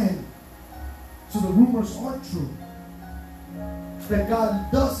say, man, so the rumors are true. That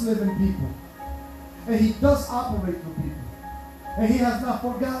God does live in people. And He does operate through people. And He has not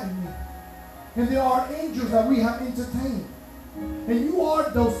forgotten me. And there are angels that we have entertained. And you are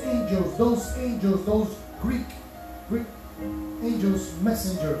those angels, those Greek angels,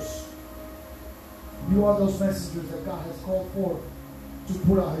 messengers. You are those messengers that God has called forth to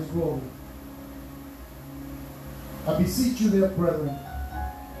put out His glory. I beseech you, dear brethren,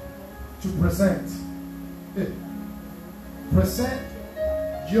 to present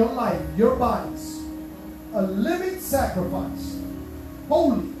your life, your bodies, a living sacrifice,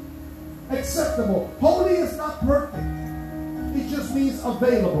 holy, acceptable. Holy is not perfect. It just means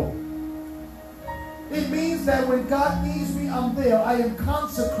available. It means that when God needs me, I'm there. I am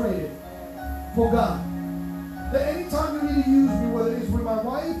consecrated for God. That anytime you need to use me, whether it's with my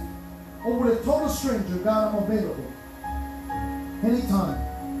wife or with a total stranger, God, I'm available. Anytime.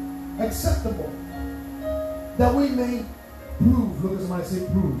 Acceptable. That we may prove. Look at somebody say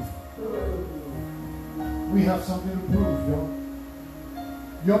prove. We have something to prove, y'all.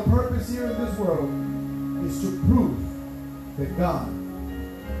 Your purpose here in this world is to prove that God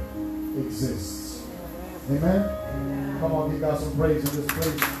exists. Amen? Come on, give God some praise in this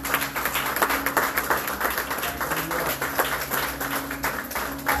place.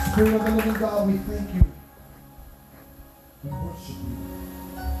 Spirit of the living God, we thank you. We worship you.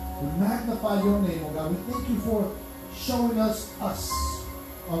 We magnify your name, oh God. We thank you for showing us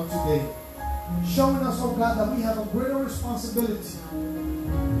on today. Showing us, oh God, that we have a greater responsibility.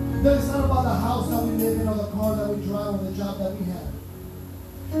 That it's not about the house that we live in or the car that we drive or the job that we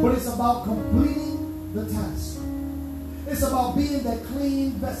have. But it's about completing the task. It's about being that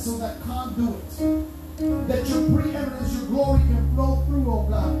clean vessel, that conduit. That your preeminence, your glory can flow through, oh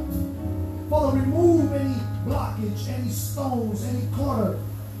God. Father, remove any blockage, any stones, any clutter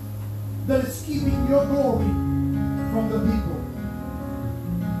that is keeping your glory from the people.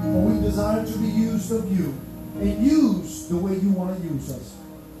 For we desire to be used of you and used the way you want to use us.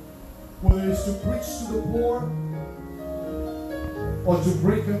 Whether it's to preach to the poor or to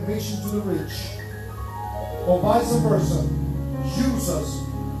bring conviction to the rich or vice versa, use us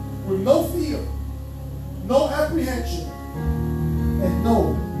with no fear, no apprehension, and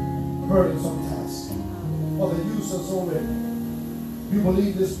no burdensome task. For the use us over it. You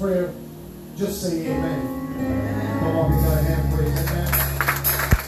believe this prayer? Just say amen. Come on, we got a hand praise. Amen.